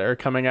movies that are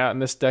coming out in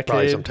this decade.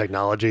 Probably some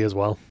technology as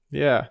well.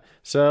 Yeah.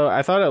 So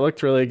I thought it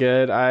looked really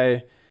good.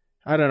 I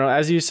don't know.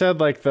 As you said,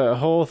 the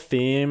whole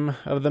theme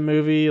of the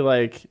movie,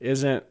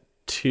 isn't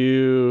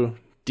too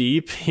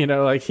deep. He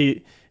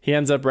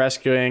ends up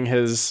rescuing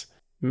his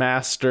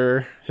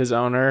master, his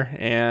owner,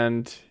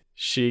 and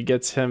she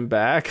gets him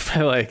back.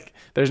 But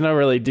there's no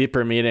really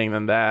deeper meaning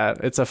than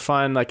that. It's a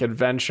fun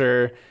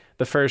adventure.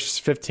 The first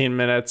 15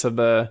 minutes of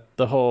the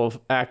whole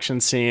action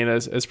scene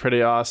is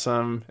pretty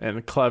awesome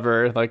and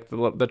clever,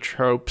 the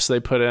tropes they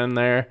put in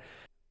there.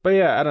 But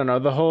yeah, I don't know,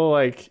 the whole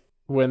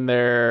when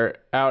they're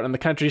out in the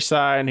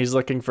countryside and he's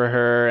looking for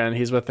her and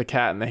he's with the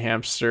cat and the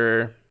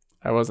hamster,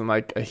 I wasn't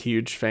a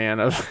huge fan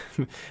of.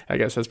 I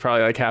guess that's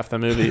probably half the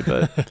movie,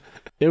 but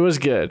it was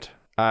good.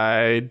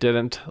 I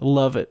didn't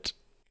love it.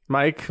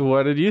 Mike,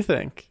 what did you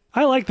think?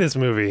 I like this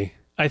movie.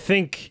 I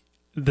think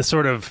the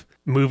sort of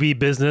movie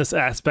business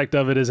aspect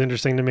of it is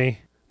interesting to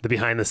me. The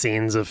behind the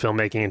scenes of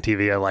filmmaking and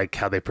TV, I like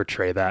how they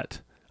portray that.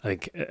 I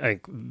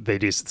think they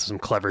do some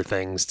clever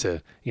things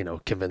to,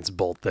 convince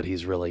Bolt that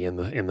he's really in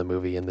the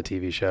movie, in the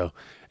TV show.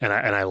 And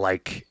I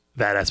like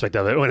that aspect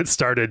of it. When it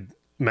started,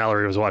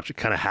 Mallory was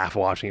half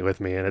watching it with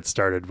me, and it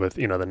started with,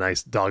 the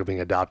nice dog being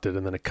adopted,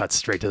 and then it cuts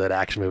straight to that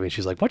action movie, and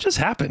she's like, what just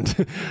happened?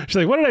 She's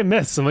like, what did I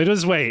miss? I'm like,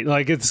 just wait.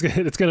 It's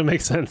going to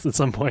make sense at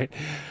some point.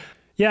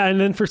 Yeah, and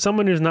then for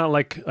someone who's not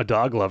a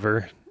dog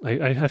lover,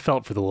 I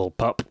felt for the little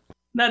pup.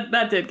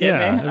 That did get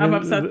me. I'm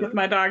obsessed with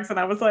my dogs, and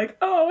I was like,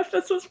 oh, if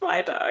this was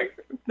my dog.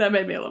 That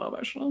made me a little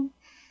emotional.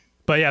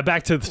 But yeah,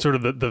 back to sort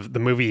of the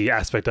movie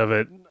aspect of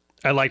it.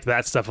 I liked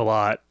that stuff a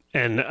lot.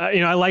 And,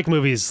 I like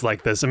movies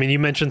like this. I mean, you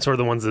mentioned sort of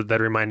the ones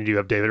that reminded you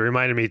of David. It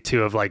reminded me,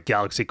 too, of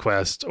Galaxy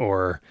Quest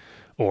or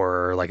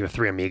The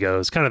Three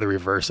Amigos, kind of the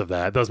reverse of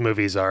that. Those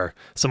movies are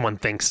someone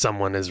thinks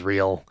someone is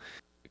real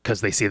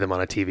because they see them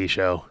on a TV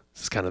show.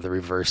 It's kind of the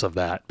reverse of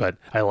that. But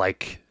I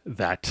like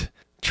that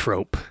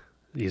trope,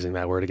 using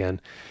that word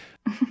again.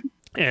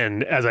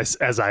 And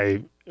as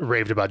I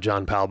raved about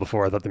John Powell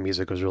before, I thought the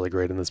music was really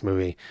great in this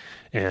movie,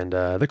 and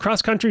the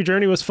cross-country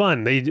journey was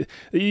fun. They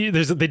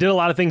did a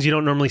lot of things you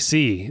don't normally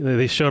see.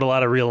 They showed a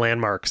lot of real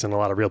landmarks and a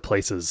lot of real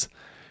places,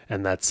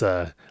 and that's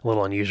a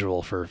little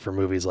unusual for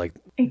movies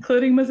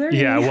including Missouri.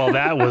 Yeah, well,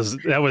 that was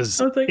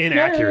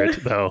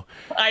inaccurate though.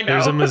 I know.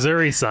 There's a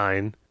Missouri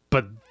sign,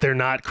 but they're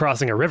not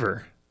crossing a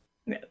river.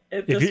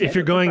 If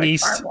you're going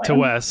east to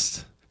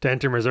west to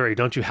enter Missouri,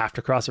 don't you have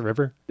to cross a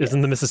river? Yes.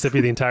 Isn't the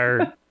Mississippi the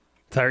entire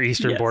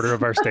eastern border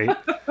of our state?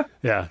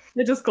 Yeah.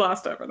 They just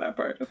glossed over that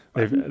part.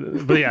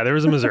 But yeah, there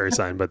was a Missouri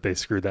sign, but they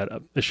screwed that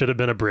up. It should have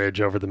been a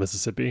bridge over the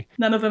Mississippi.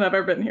 None of them have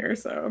ever been here,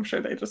 so I'm sure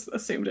they just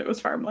assumed it was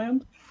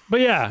farmland. But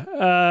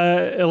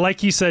yeah,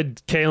 like you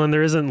said, Kaylin,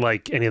 there isn't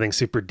anything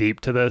super deep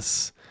to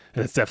this,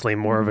 and it's definitely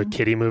more of a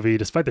kiddie movie,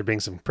 despite there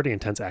being some pretty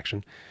intense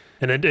action.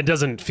 And it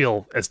doesn't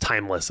feel as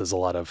timeless as a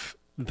lot of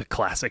the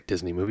classic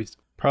Disney movies.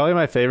 Probably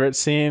my favorite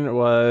scene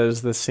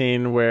was the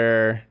scene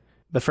where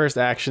the first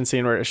action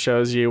scene where it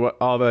shows you what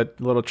all the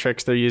little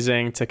tricks they're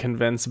using to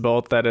convince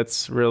Bolt that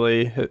he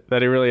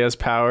really has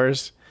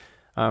powers.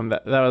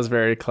 That was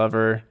very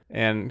clever.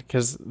 And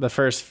because the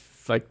first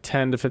like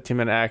 10 to 15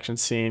 minute action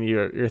scene,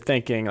 you're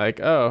thinking like,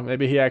 oh,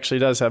 maybe he actually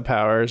does have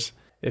powers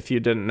if you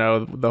didn't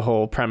know the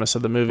whole premise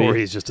of the movie. Or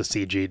he's just a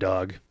CG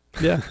dog.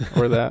 Yeah,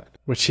 or that,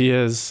 which he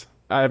is.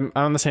 I'm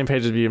on the same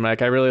page as you,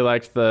 Mike. I really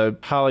liked the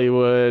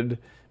Hollywood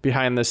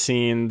behind the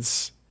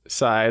scenes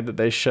side that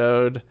they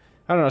showed.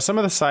 I don't know, some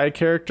of the side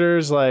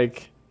characters,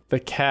 like the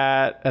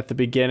cat at the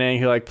beginning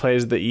who like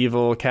plays the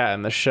evil cat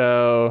in the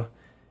show,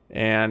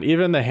 and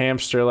even the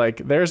hamster. Like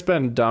there's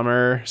been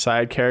dumber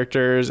side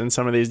characters in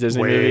some of these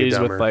Disney movies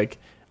with like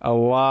a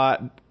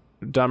lot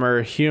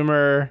dumber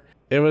humor.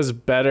 It was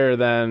better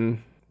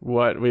than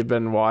what we've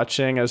been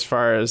watching as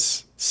far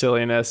as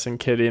silliness and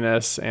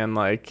kiddiness and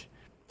like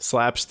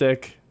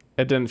slapstick.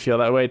 It didn't feel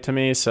that way to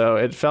me, so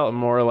it felt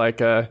more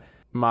like a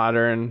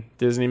modern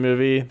Disney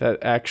movie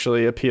that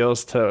actually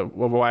appeals to a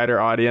wider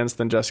audience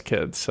than just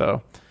kids.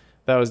 So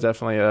that was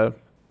definitely a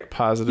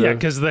positive. Yeah,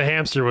 because the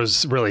hamster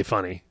was really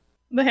funny.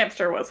 The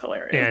hamster was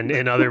hilarious. And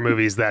in other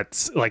movies,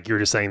 that's like you were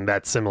just saying,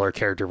 that similar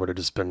character would have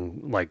just been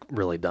like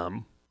really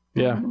dumb.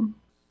 Yeah.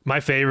 My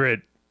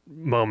favorite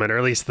moment, or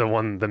at least the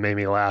one that made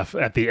me laugh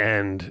at the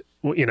end,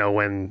 you know,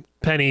 when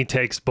Penny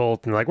takes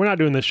Bolt and like, we're not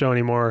doing this show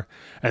anymore.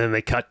 And then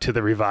they cut to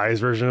the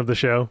revised version of the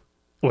show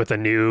with a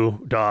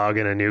new dog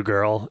and a new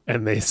girl.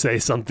 And they say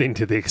something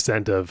to the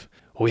extent of,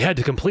 well, we had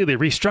to completely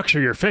restructure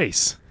your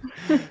face.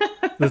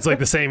 It's like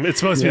the same, it's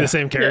supposed to be the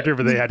same character,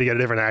 but they had to get a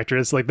different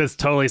actress. Like that's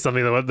totally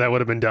something that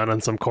would have been done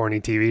on some corny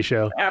TV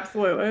show.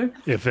 Absolutely.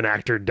 If an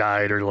actor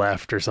died or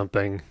left or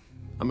something.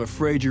 I'm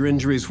afraid your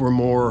injuries were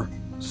more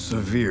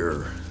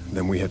severe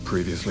than we had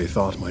previously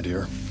thought, my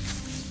dear.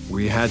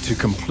 We had to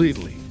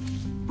completely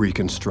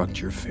reconstruct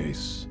your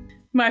face.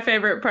 My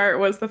favorite part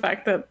was the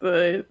fact that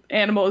the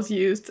animals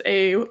used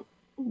a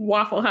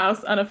Waffle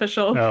House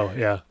unofficial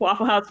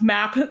Waffle House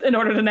map in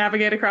order to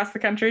navigate across the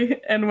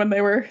country. And when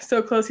they were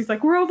so close, he's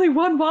like, we're only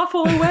one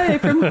waffle away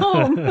from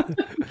home. That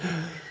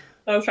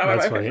was probably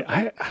That's my funny.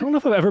 favorite. I don't know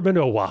if I've ever been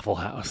to a Waffle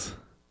House.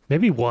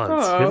 Maybe once.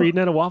 Oh. You ever eaten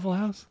at a Waffle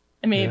House?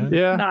 I mean,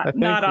 Yeah, not, I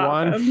think not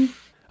often. one.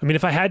 I mean,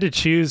 if I had to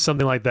choose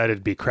something like that,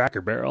 it'd be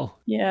Cracker Barrel.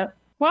 Yeah.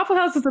 Waffle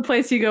House is the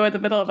place you go in the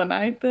middle of the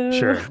night, though.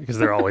 Sure, because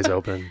they're always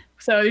open.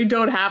 So you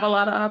don't have a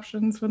lot of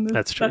options when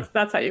That's true.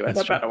 That's how you end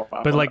That's up true. at a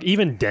Waffle But like House.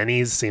 even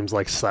Denny's seems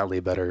like slightly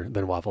better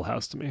than Waffle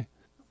House to me.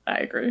 I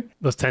agree.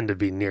 Those tend to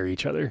be near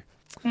each other.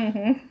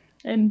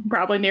 And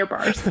probably near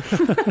bars. I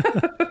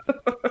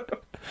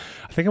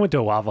think I went to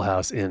a Waffle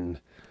House in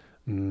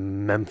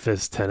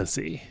Memphis,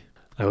 Tennessee.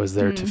 I was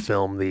there to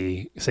film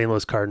the St.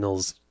 Louis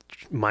Cardinals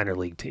minor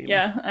league team.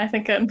 Yeah, I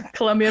think in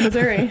Columbia,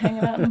 Missouri,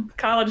 hanging out in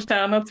College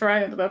Town. That's where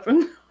I ended up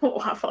in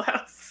Waffle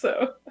House.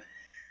 So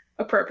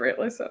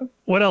appropriately so.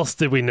 What else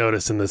did we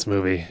notice in this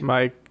movie?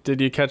 Mike,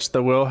 did you catch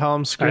the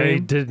Wilhelm I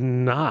scream? did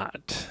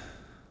not.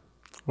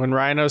 When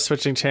Rhino's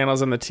switching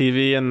channels on the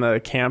TV in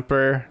the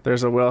camper,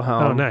 there's a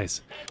Wilhelm. Oh,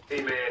 nice.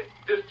 Hey, man,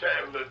 this time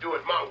I'm gonna do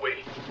it my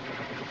way.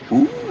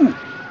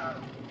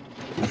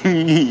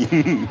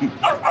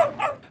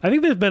 I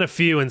think there's been a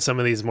few in some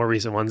of these more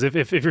recent ones.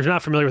 If you're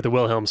not familiar with the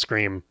Wilhelm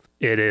scream,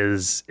 it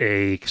is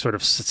a sort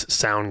of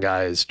sound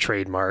guy's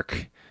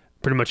trademark.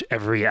 Pretty much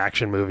every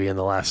action movie in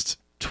the last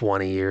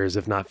 20 years,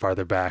 if not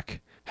farther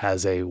back,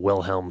 has a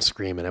Wilhelm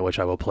scream in it, which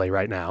I will play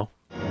right now.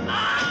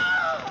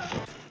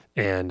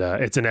 And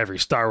it's in every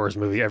Star Wars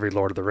movie, every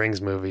Lord of the Rings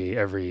movie,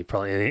 every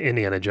probably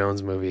Indiana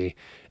Jones movie.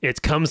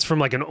 It comes from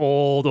like an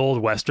old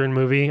Western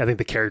movie. I think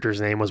the character's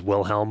name was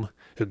Wilhelm,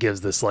 who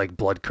gives this like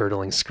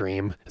blood-curdling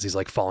scream as he's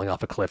like falling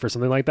off a cliff or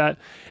something like that.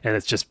 And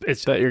it's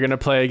that you're gonna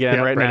play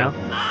again right now.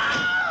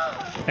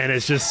 And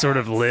it's just sort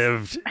of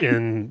lived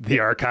in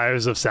the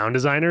archives of sound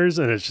designers,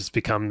 and it's just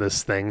become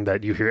this thing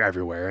that you hear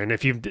everywhere. And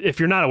if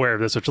you're not aware of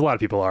this, which a lot of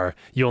people are,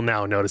 you'll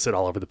now notice it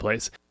all over the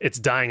place. It's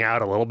dying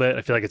out a little bit.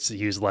 I feel like it's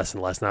used less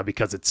and less now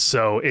because it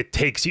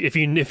takes you,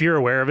 if you're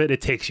aware of it, it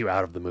takes you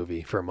out of the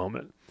movie for a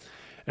moment.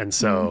 And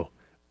so,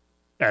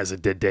 as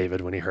it did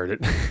David when he heard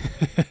it,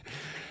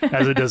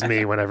 as it does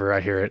me whenever I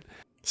hear it.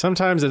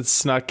 Sometimes it's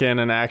snuck in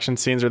action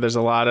scenes where there's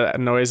a lot of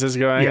noises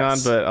going on,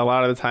 but a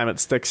lot of the time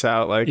it sticks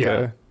out like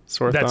a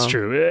sore thumb. That's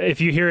true.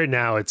 If you hear it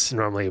now, it's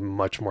normally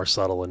much more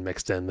subtle and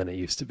mixed in than it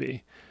used to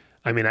be.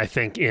 I mean, I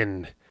think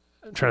I'm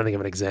trying to think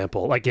of an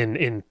example, like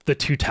in The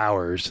Two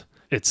Towers,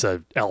 it's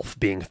a elf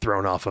being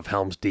thrown off of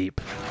Helm's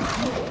Deep.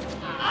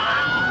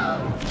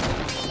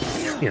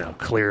 You know,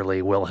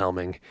 clearly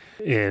Wilhelming.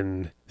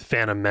 In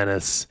Phantom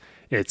Menace,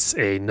 it's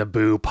a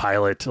Naboo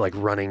pilot like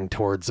running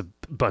towards a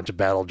bunch of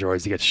battle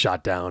droids. He gets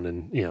shot down,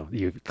 and you know,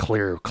 you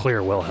clear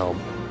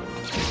Wilhelm.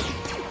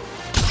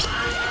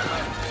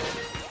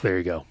 There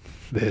you go.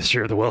 The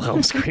history of the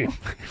Wilhelm scream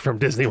from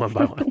Disney One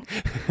by One.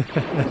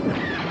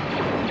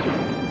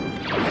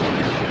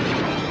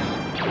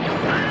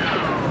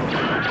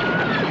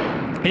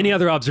 Any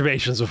other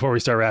observations before we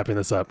start wrapping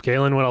this up?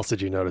 Kaylin, what else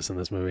did you notice in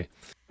this movie?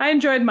 I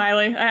enjoyed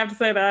Miley. I have to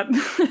say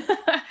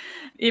that.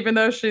 Even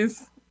though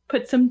she's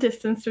put some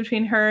distance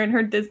between her and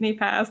her Disney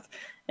past.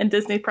 And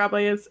Disney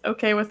probably is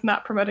okay with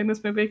not promoting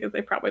this movie because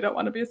they probably don't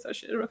want to be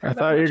associated with her. I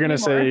thought you were going to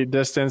say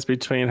distance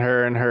between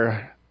her and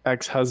her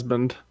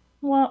ex-husband.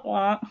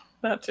 Wah.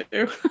 That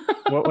too.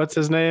 What's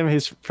his name?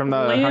 He's from the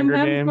Liam Hunger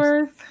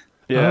Hemsworth. Games.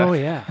 Yeah. Oh,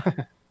 yeah.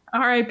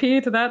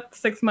 R.I.P. to that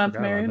 6-month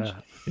marriage.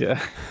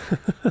 Yeah.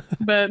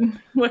 But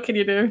what can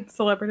you do?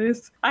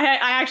 Celebrities. I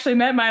actually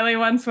met Miley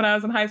once when I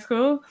was in high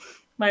school.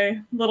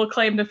 My little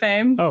claim to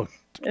fame. Oh,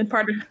 and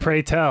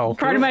pray tell.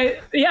 Part of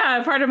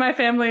my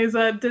family's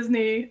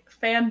Disney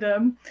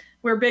fandom.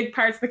 We're big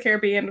Pirates of the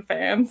Caribbean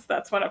fans.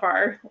 That's one of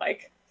our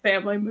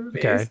family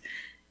movies. Okay.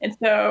 And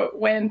so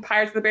when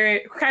Pirates of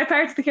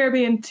the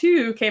Caribbean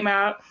 2 came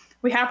out,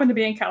 we happened to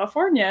be in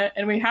California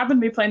and we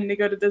happened to be planning to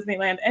go to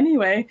Disneyland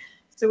anyway.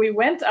 So we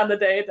went on the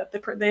day that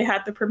they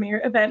had the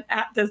premiere event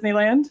at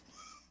Disneyland,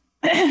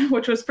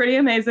 which was pretty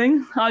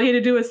amazing. All you had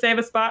to do was save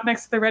a spot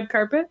next to the red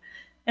carpet,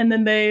 and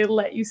then they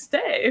let you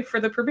stay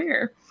for the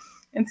premiere.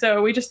 And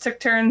so we just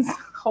took turns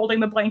holding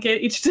the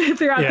blanket each day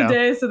throughout the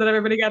day so that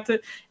everybody got to...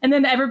 And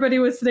then everybody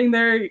was sitting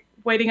there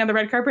waiting on the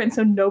red carpet, and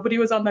so nobody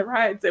was on the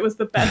rides. It was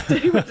the best day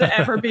to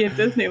ever be in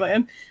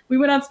Disneyland. We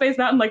went on Space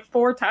Mountain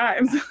 4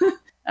 times.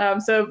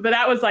 But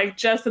that was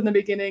just in the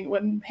beginning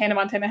when Hannah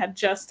Montana had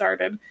just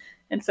started.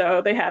 And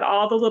so they had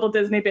all the little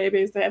Disney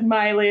babies. They had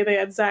Miley, they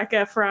had Zac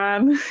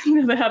Efron,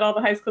 they had all the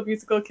High School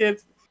Musical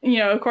kids.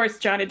 Of course,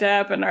 Johnny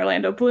Depp and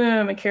Orlando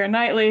Bloom and Keira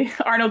Knightley.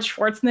 Arnold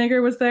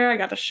Schwarzenegger was there. I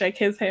got to shake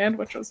his hand,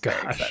 which was very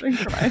exciting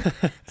for my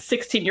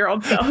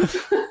 16-year-old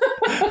self.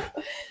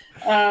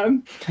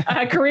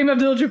 Kareem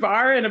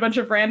Abdul-Jabbar and a bunch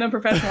of random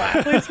professional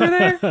athletes were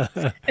there.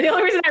 And the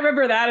only reason I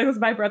remember that is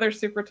my brother's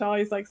super tall.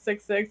 He's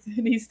 6'6",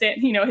 and he's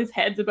his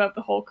head's above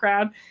the whole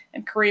crowd.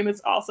 And Kareem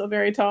is also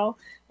very tall.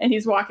 And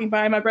he's walking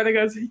by. My brother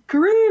goes,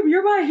 "Kareem,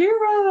 you're my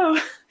hero."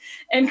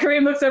 And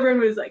Kareem looks over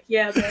and was like,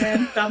 "Yeah,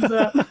 man, thumbs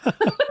up."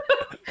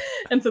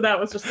 And so that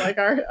was just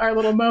our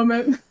little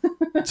moment.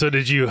 So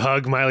did you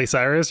hug Miley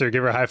Cyrus or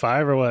give her a high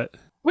five or what?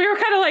 We were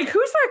kind of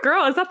who's that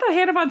girl? Is that the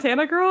Hannah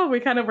Montana girl? We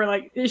kind of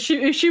were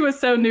she was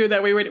so new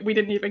that we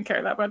didn't even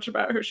care that much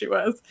about who she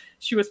was.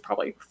 She was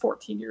probably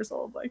 14 years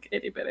old,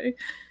 itty bitty.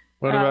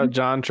 What about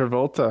John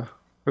Travolta?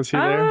 Was he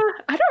there?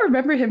 I don't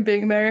remember him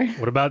being there.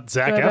 What about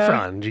Zac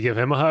Efron? Did you give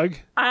him a hug?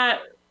 I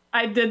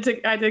did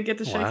get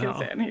to shake his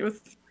hand. He was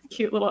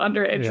cute little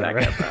underage Zac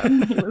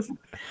Efron. He was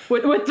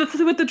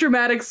with the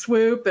dramatic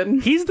swoop,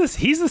 and he's the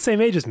same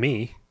age as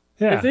me.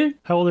 Yeah. Is he?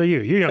 How old are you?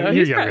 You're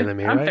younger than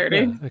me, right? I'm 30.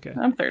 Yeah. Okay.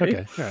 I'm 30.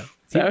 Okay. All right.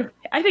 So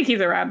I think he's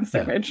around the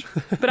same age.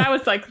 But I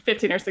was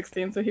 15 or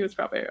 16, so he was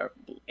probably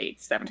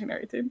 17 or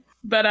 18.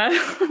 But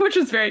which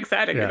was very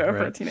exciting,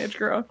 for a teenage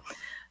girl.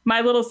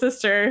 My little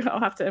sister, I'll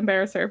have to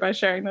embarrass her by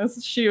sharing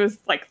this. She was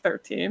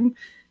 13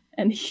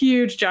 and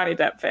huge Johnny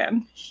Depp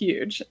fan,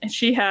 huge. And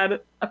she had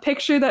a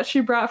picture that she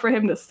brought for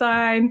him to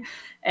sign.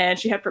 And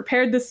she had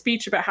prepared this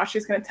speech about how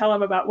she's going to tell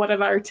him about what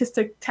an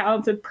artistic,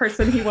 talented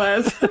person he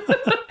was.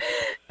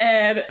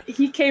 And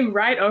he came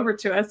right over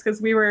to us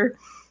because we were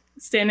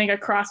standing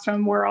across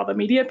from where all the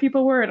media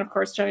people were. And of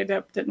course, Johnny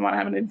Depp didn't want to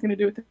have anything to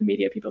do with the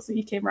media people. So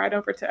he came right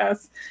over to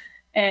us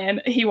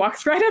and he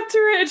walks right up to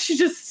her and she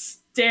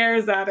just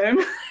stares at him.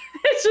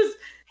 It's just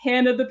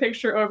handed the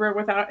picture over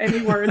without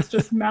any words,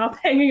 just mouth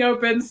hanging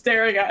open,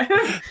 staring at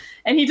him.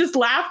 And he just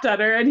laughed at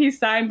her and he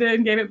signed it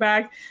and gave it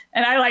back.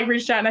 And I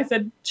reached out and I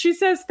said, "She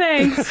says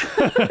thanks."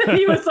 And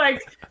he was like,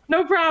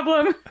 "No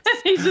problem."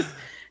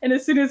 And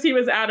as soon as he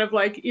was out of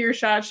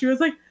earshot, she was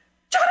like,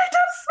 "Johnny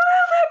Depp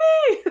smiled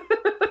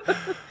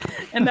at me."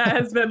 And that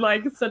has been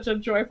such a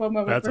joyful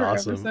moment. That's for her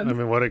awesome. ever since. I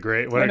mean, what a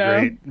great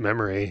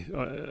memory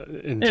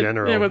in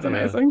general. It was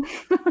amazing.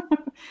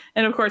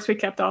 And of course, we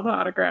kept all the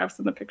autographs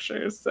and the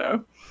pictures.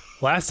 So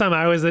last time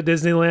I was at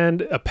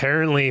Disneyland,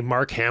 apparently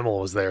Mark Hamill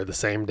was there the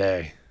same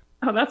day.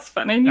 Oh, that's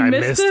funny. I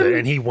missed it.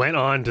 And he went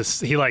on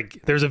to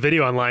there's a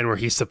video online where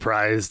he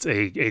surprised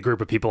a group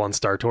of people on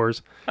Star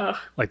Tours.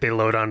 They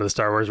load onto the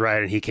Star Wars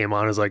ride and he came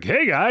on and was like,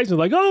 "Hey guys," and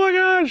 "Oh my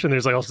gosh." And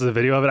there's also a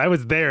video of it. I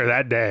was there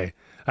that day.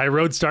 I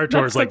rode Star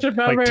Tours like 2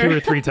 or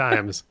 3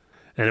 times.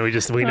 And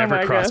we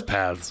never crossed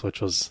paths,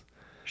 which was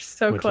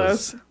so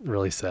close. Was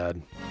really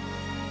sad.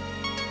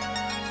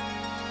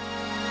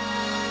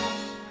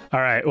 All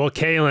right. Well,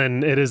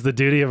 Kaylin, it is the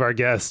duty of our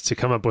guests to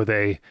come up with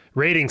a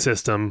rating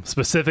system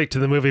specific to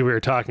the movie we were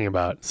talking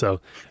about. So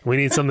we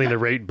need something to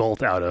rate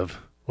Bolt out of.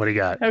 What do you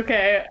got?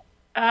 Okay.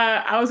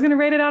 I was going to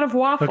rate it out of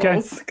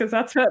waffles because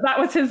that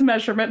was his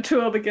measurement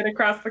tool to get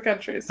across the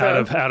country. So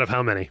out of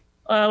how many?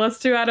 Let's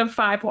do out of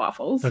 5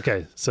 waffles.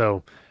 Okay.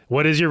 So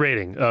what is your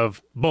rating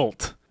of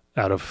Bolt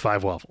out of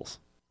 5 waffles?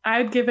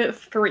 I'd give it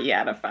 3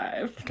 out of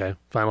 5. Okay.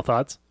 Final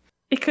thoughts?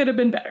 It could have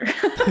been better.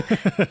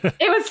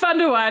 It was fun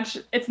to watch.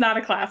 It's not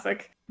a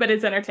classic, but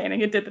it's entertaining.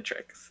 It did the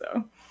trick.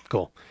 So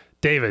cool.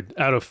 David,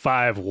 out of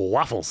 5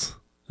 waffles.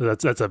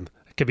 It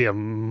could be a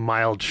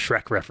mild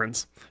Shrek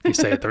reference if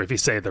you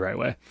say it the right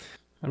way.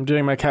 I'm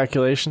doing my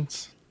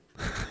calculations.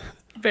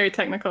 Very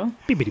technical.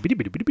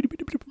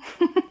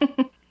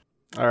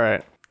 All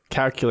right.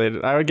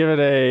 Calculated. I would give it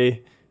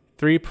a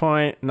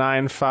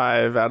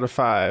 3.95 out of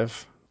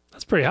 5.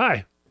 That's pretty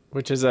high.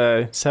 Which is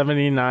a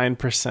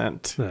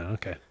 79%. Oh,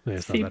 okay. Maybe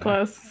it's not C that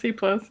plus. C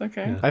plus.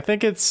 Okay. Yeah. I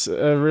think it's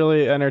a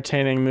really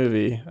entertaining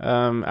movie.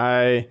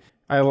 I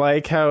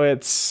like how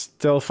it's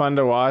still fun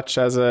to watch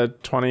as a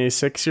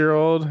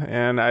 26-year-old,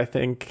 and I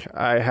think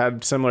I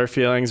had similar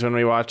feelings when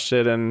we watched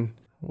it in,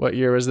 what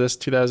year was this,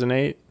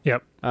 2008?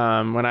 Yep.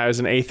 When I was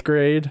in 8th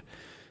grade.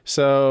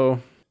 So,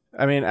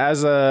 I mean,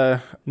 as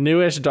a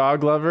newish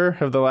dog lover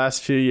of the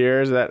last few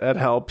years, that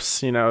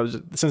helps, you know,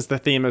 since the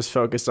theme is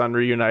focused on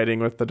reuniting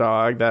with the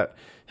dog, that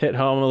hit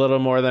home a little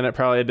more than it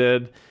probably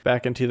did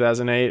back in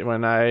 2008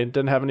 when I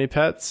didn't have any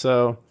pets.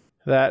 So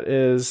that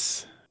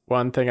is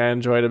one thing I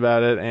enjoyed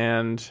about it.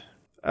 And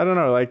I don't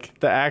know, like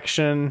the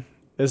action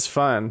is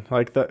fun.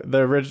 Like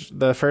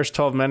the first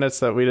 12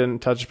 minutes that we didn't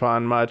touch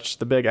upon much,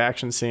 the big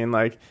action scene,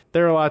 like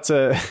there were lots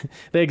of,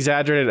 they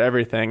exaggerated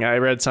everything. I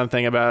read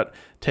something about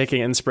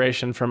taking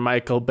inspiration from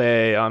Michael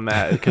Bay on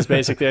that, because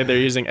basically they're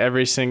using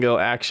every single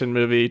action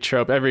movie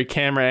trope, every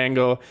camera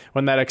angle.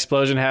 When that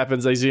explosion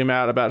happens, they zoom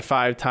out about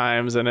 5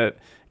 times and it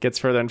gets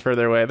further and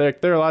further away.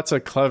 There are lots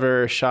of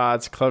clever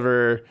shots,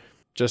 clever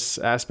just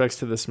aspects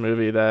to this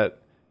movie that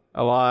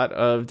a lot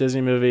of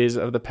Disney movies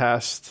of the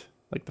past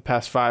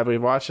 5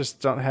 we've watched just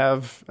don't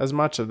have as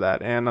much of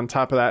that. And on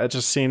top of that, it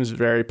just seems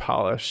very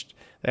polished.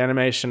 The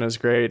animation is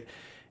great.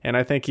 And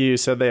I think you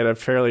said they had a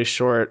fairly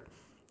short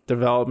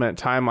development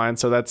timeline,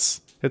 so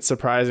it's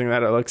surprising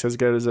that it looks as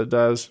good as it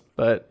does.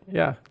 But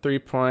yeah,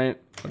 3.95.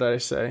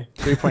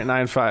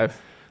 3.95.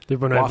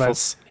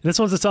 This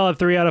one's a solid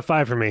 3 out of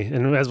 5 for me.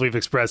 And as we've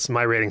expressed,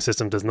 my rating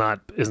system is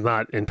not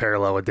in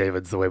parallel with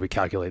David's, the way we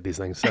calculate these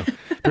things. So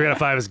 3 out of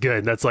 5 is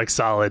good. That's like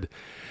solid.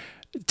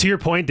 To your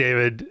point,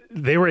 David,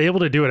 they were able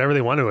to do whatever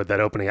they wanted with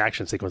that opening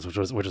action sequence,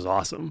 which is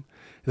awesome.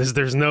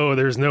 There's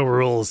no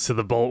rules to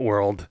the Bolt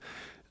world,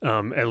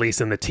 at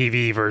least in the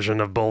TV version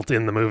of Bolt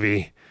in the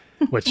movie,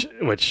 which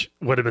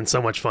would have been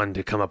so much fun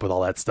to come up with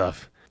all that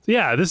stuff.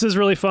 Yeah, this is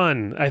really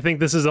fun. I think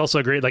this is also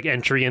a great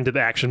entry into the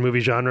action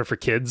movie genre for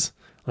kids.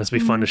 This will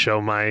be fun to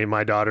show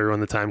my daughter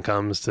when the time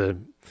comes,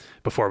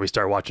 before we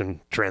start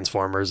watching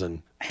Transformers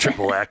and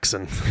Triple X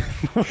and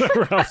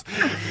whatever else.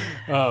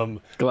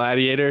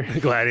 Gladiator,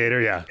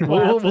 yeah.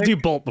 We'll do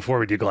Bolt before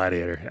we do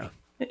Gladiator.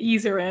 Yeah.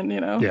 Ease her in, you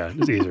know. Yeah,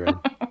 just ease her in.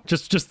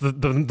 just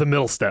the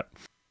middle step.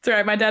 It's all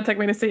right. My dad took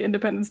me to see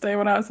Independence Day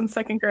when I was in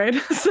 2nd grade.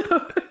 So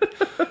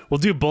we'll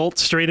do Bolt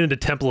straight into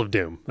Temple of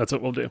Doom. That's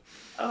what we'll do.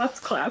 Oh, that's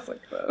classic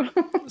though.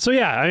 So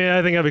yeah, I mean,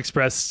 I think I've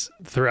expressed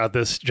throughout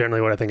this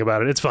generally what I think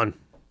about it. It's fun.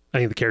 I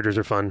think the characters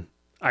are fun.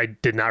 I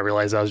did not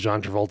realize that was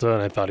John Travolta,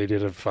 and I thought he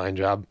did a fine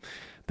job.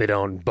 They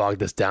don't bog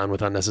this down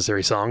with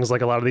unnecessary songs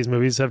like a lot of these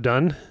movies have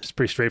done. It's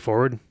pretty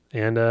straightforward,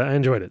 and I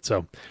enjoyed it.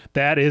 So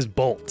that is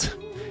Bolt.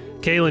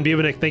 Kaylin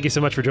Bubenik, thank you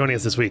so much for joining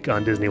us this week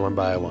on Disney One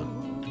by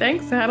One.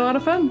 Thanks. I had a lot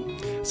of fun.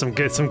 Some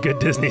good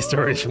Disney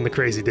stories from the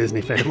crazy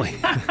Disney family.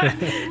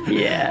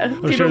 Yeah.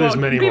 I'm sure there's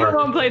many more. People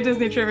won't play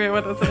Disney trivia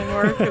with us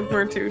anymore because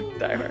we're too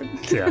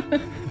diehard. Yeah.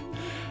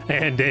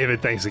 And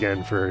David, thanks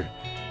again for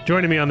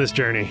joining me on this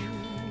journey.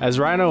 As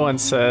Rhino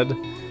once said,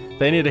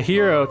 they need a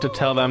hero to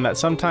tell them that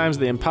sometimes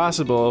the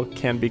impossible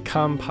can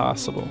become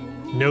possible.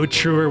 No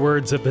truer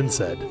words have been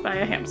said. By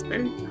a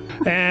hamster.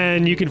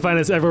 And you can find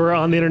us everywhere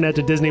on the internet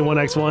at Disney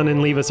 1x1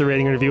 and leave us a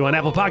rating and review on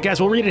Apple Podcasts.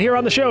 We'll read it here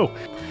on the show.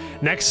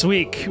 Next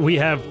week, we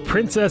have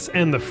Princess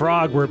and the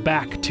Frog. We're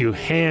back to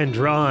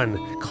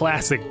hand-drawn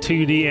classic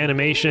 2D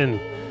animation.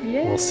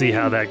 Yay. We'll see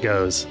how that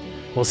goes.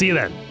 We'll see you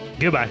then.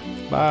 Goodbye.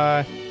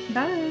 Bye.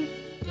 Bye.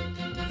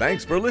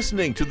 Thanks for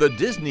listening to the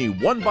Disney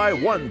One by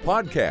One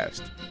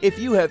podcast. If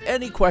you have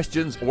any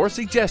questions or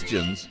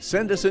suggestions,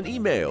 send us an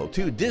email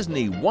to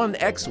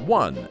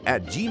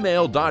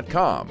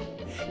disney1x1@gmail.com.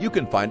 You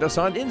can find us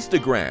on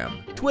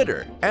Instagram,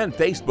 Twitter, and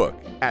Facebook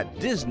at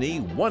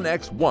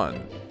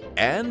Disney1x1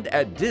 and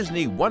at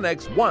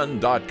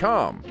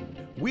Disney1x1.com.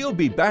 We'll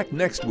be back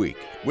next week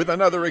with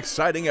another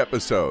exciting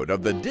episode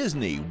of the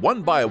Disney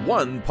One by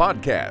One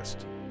podcast.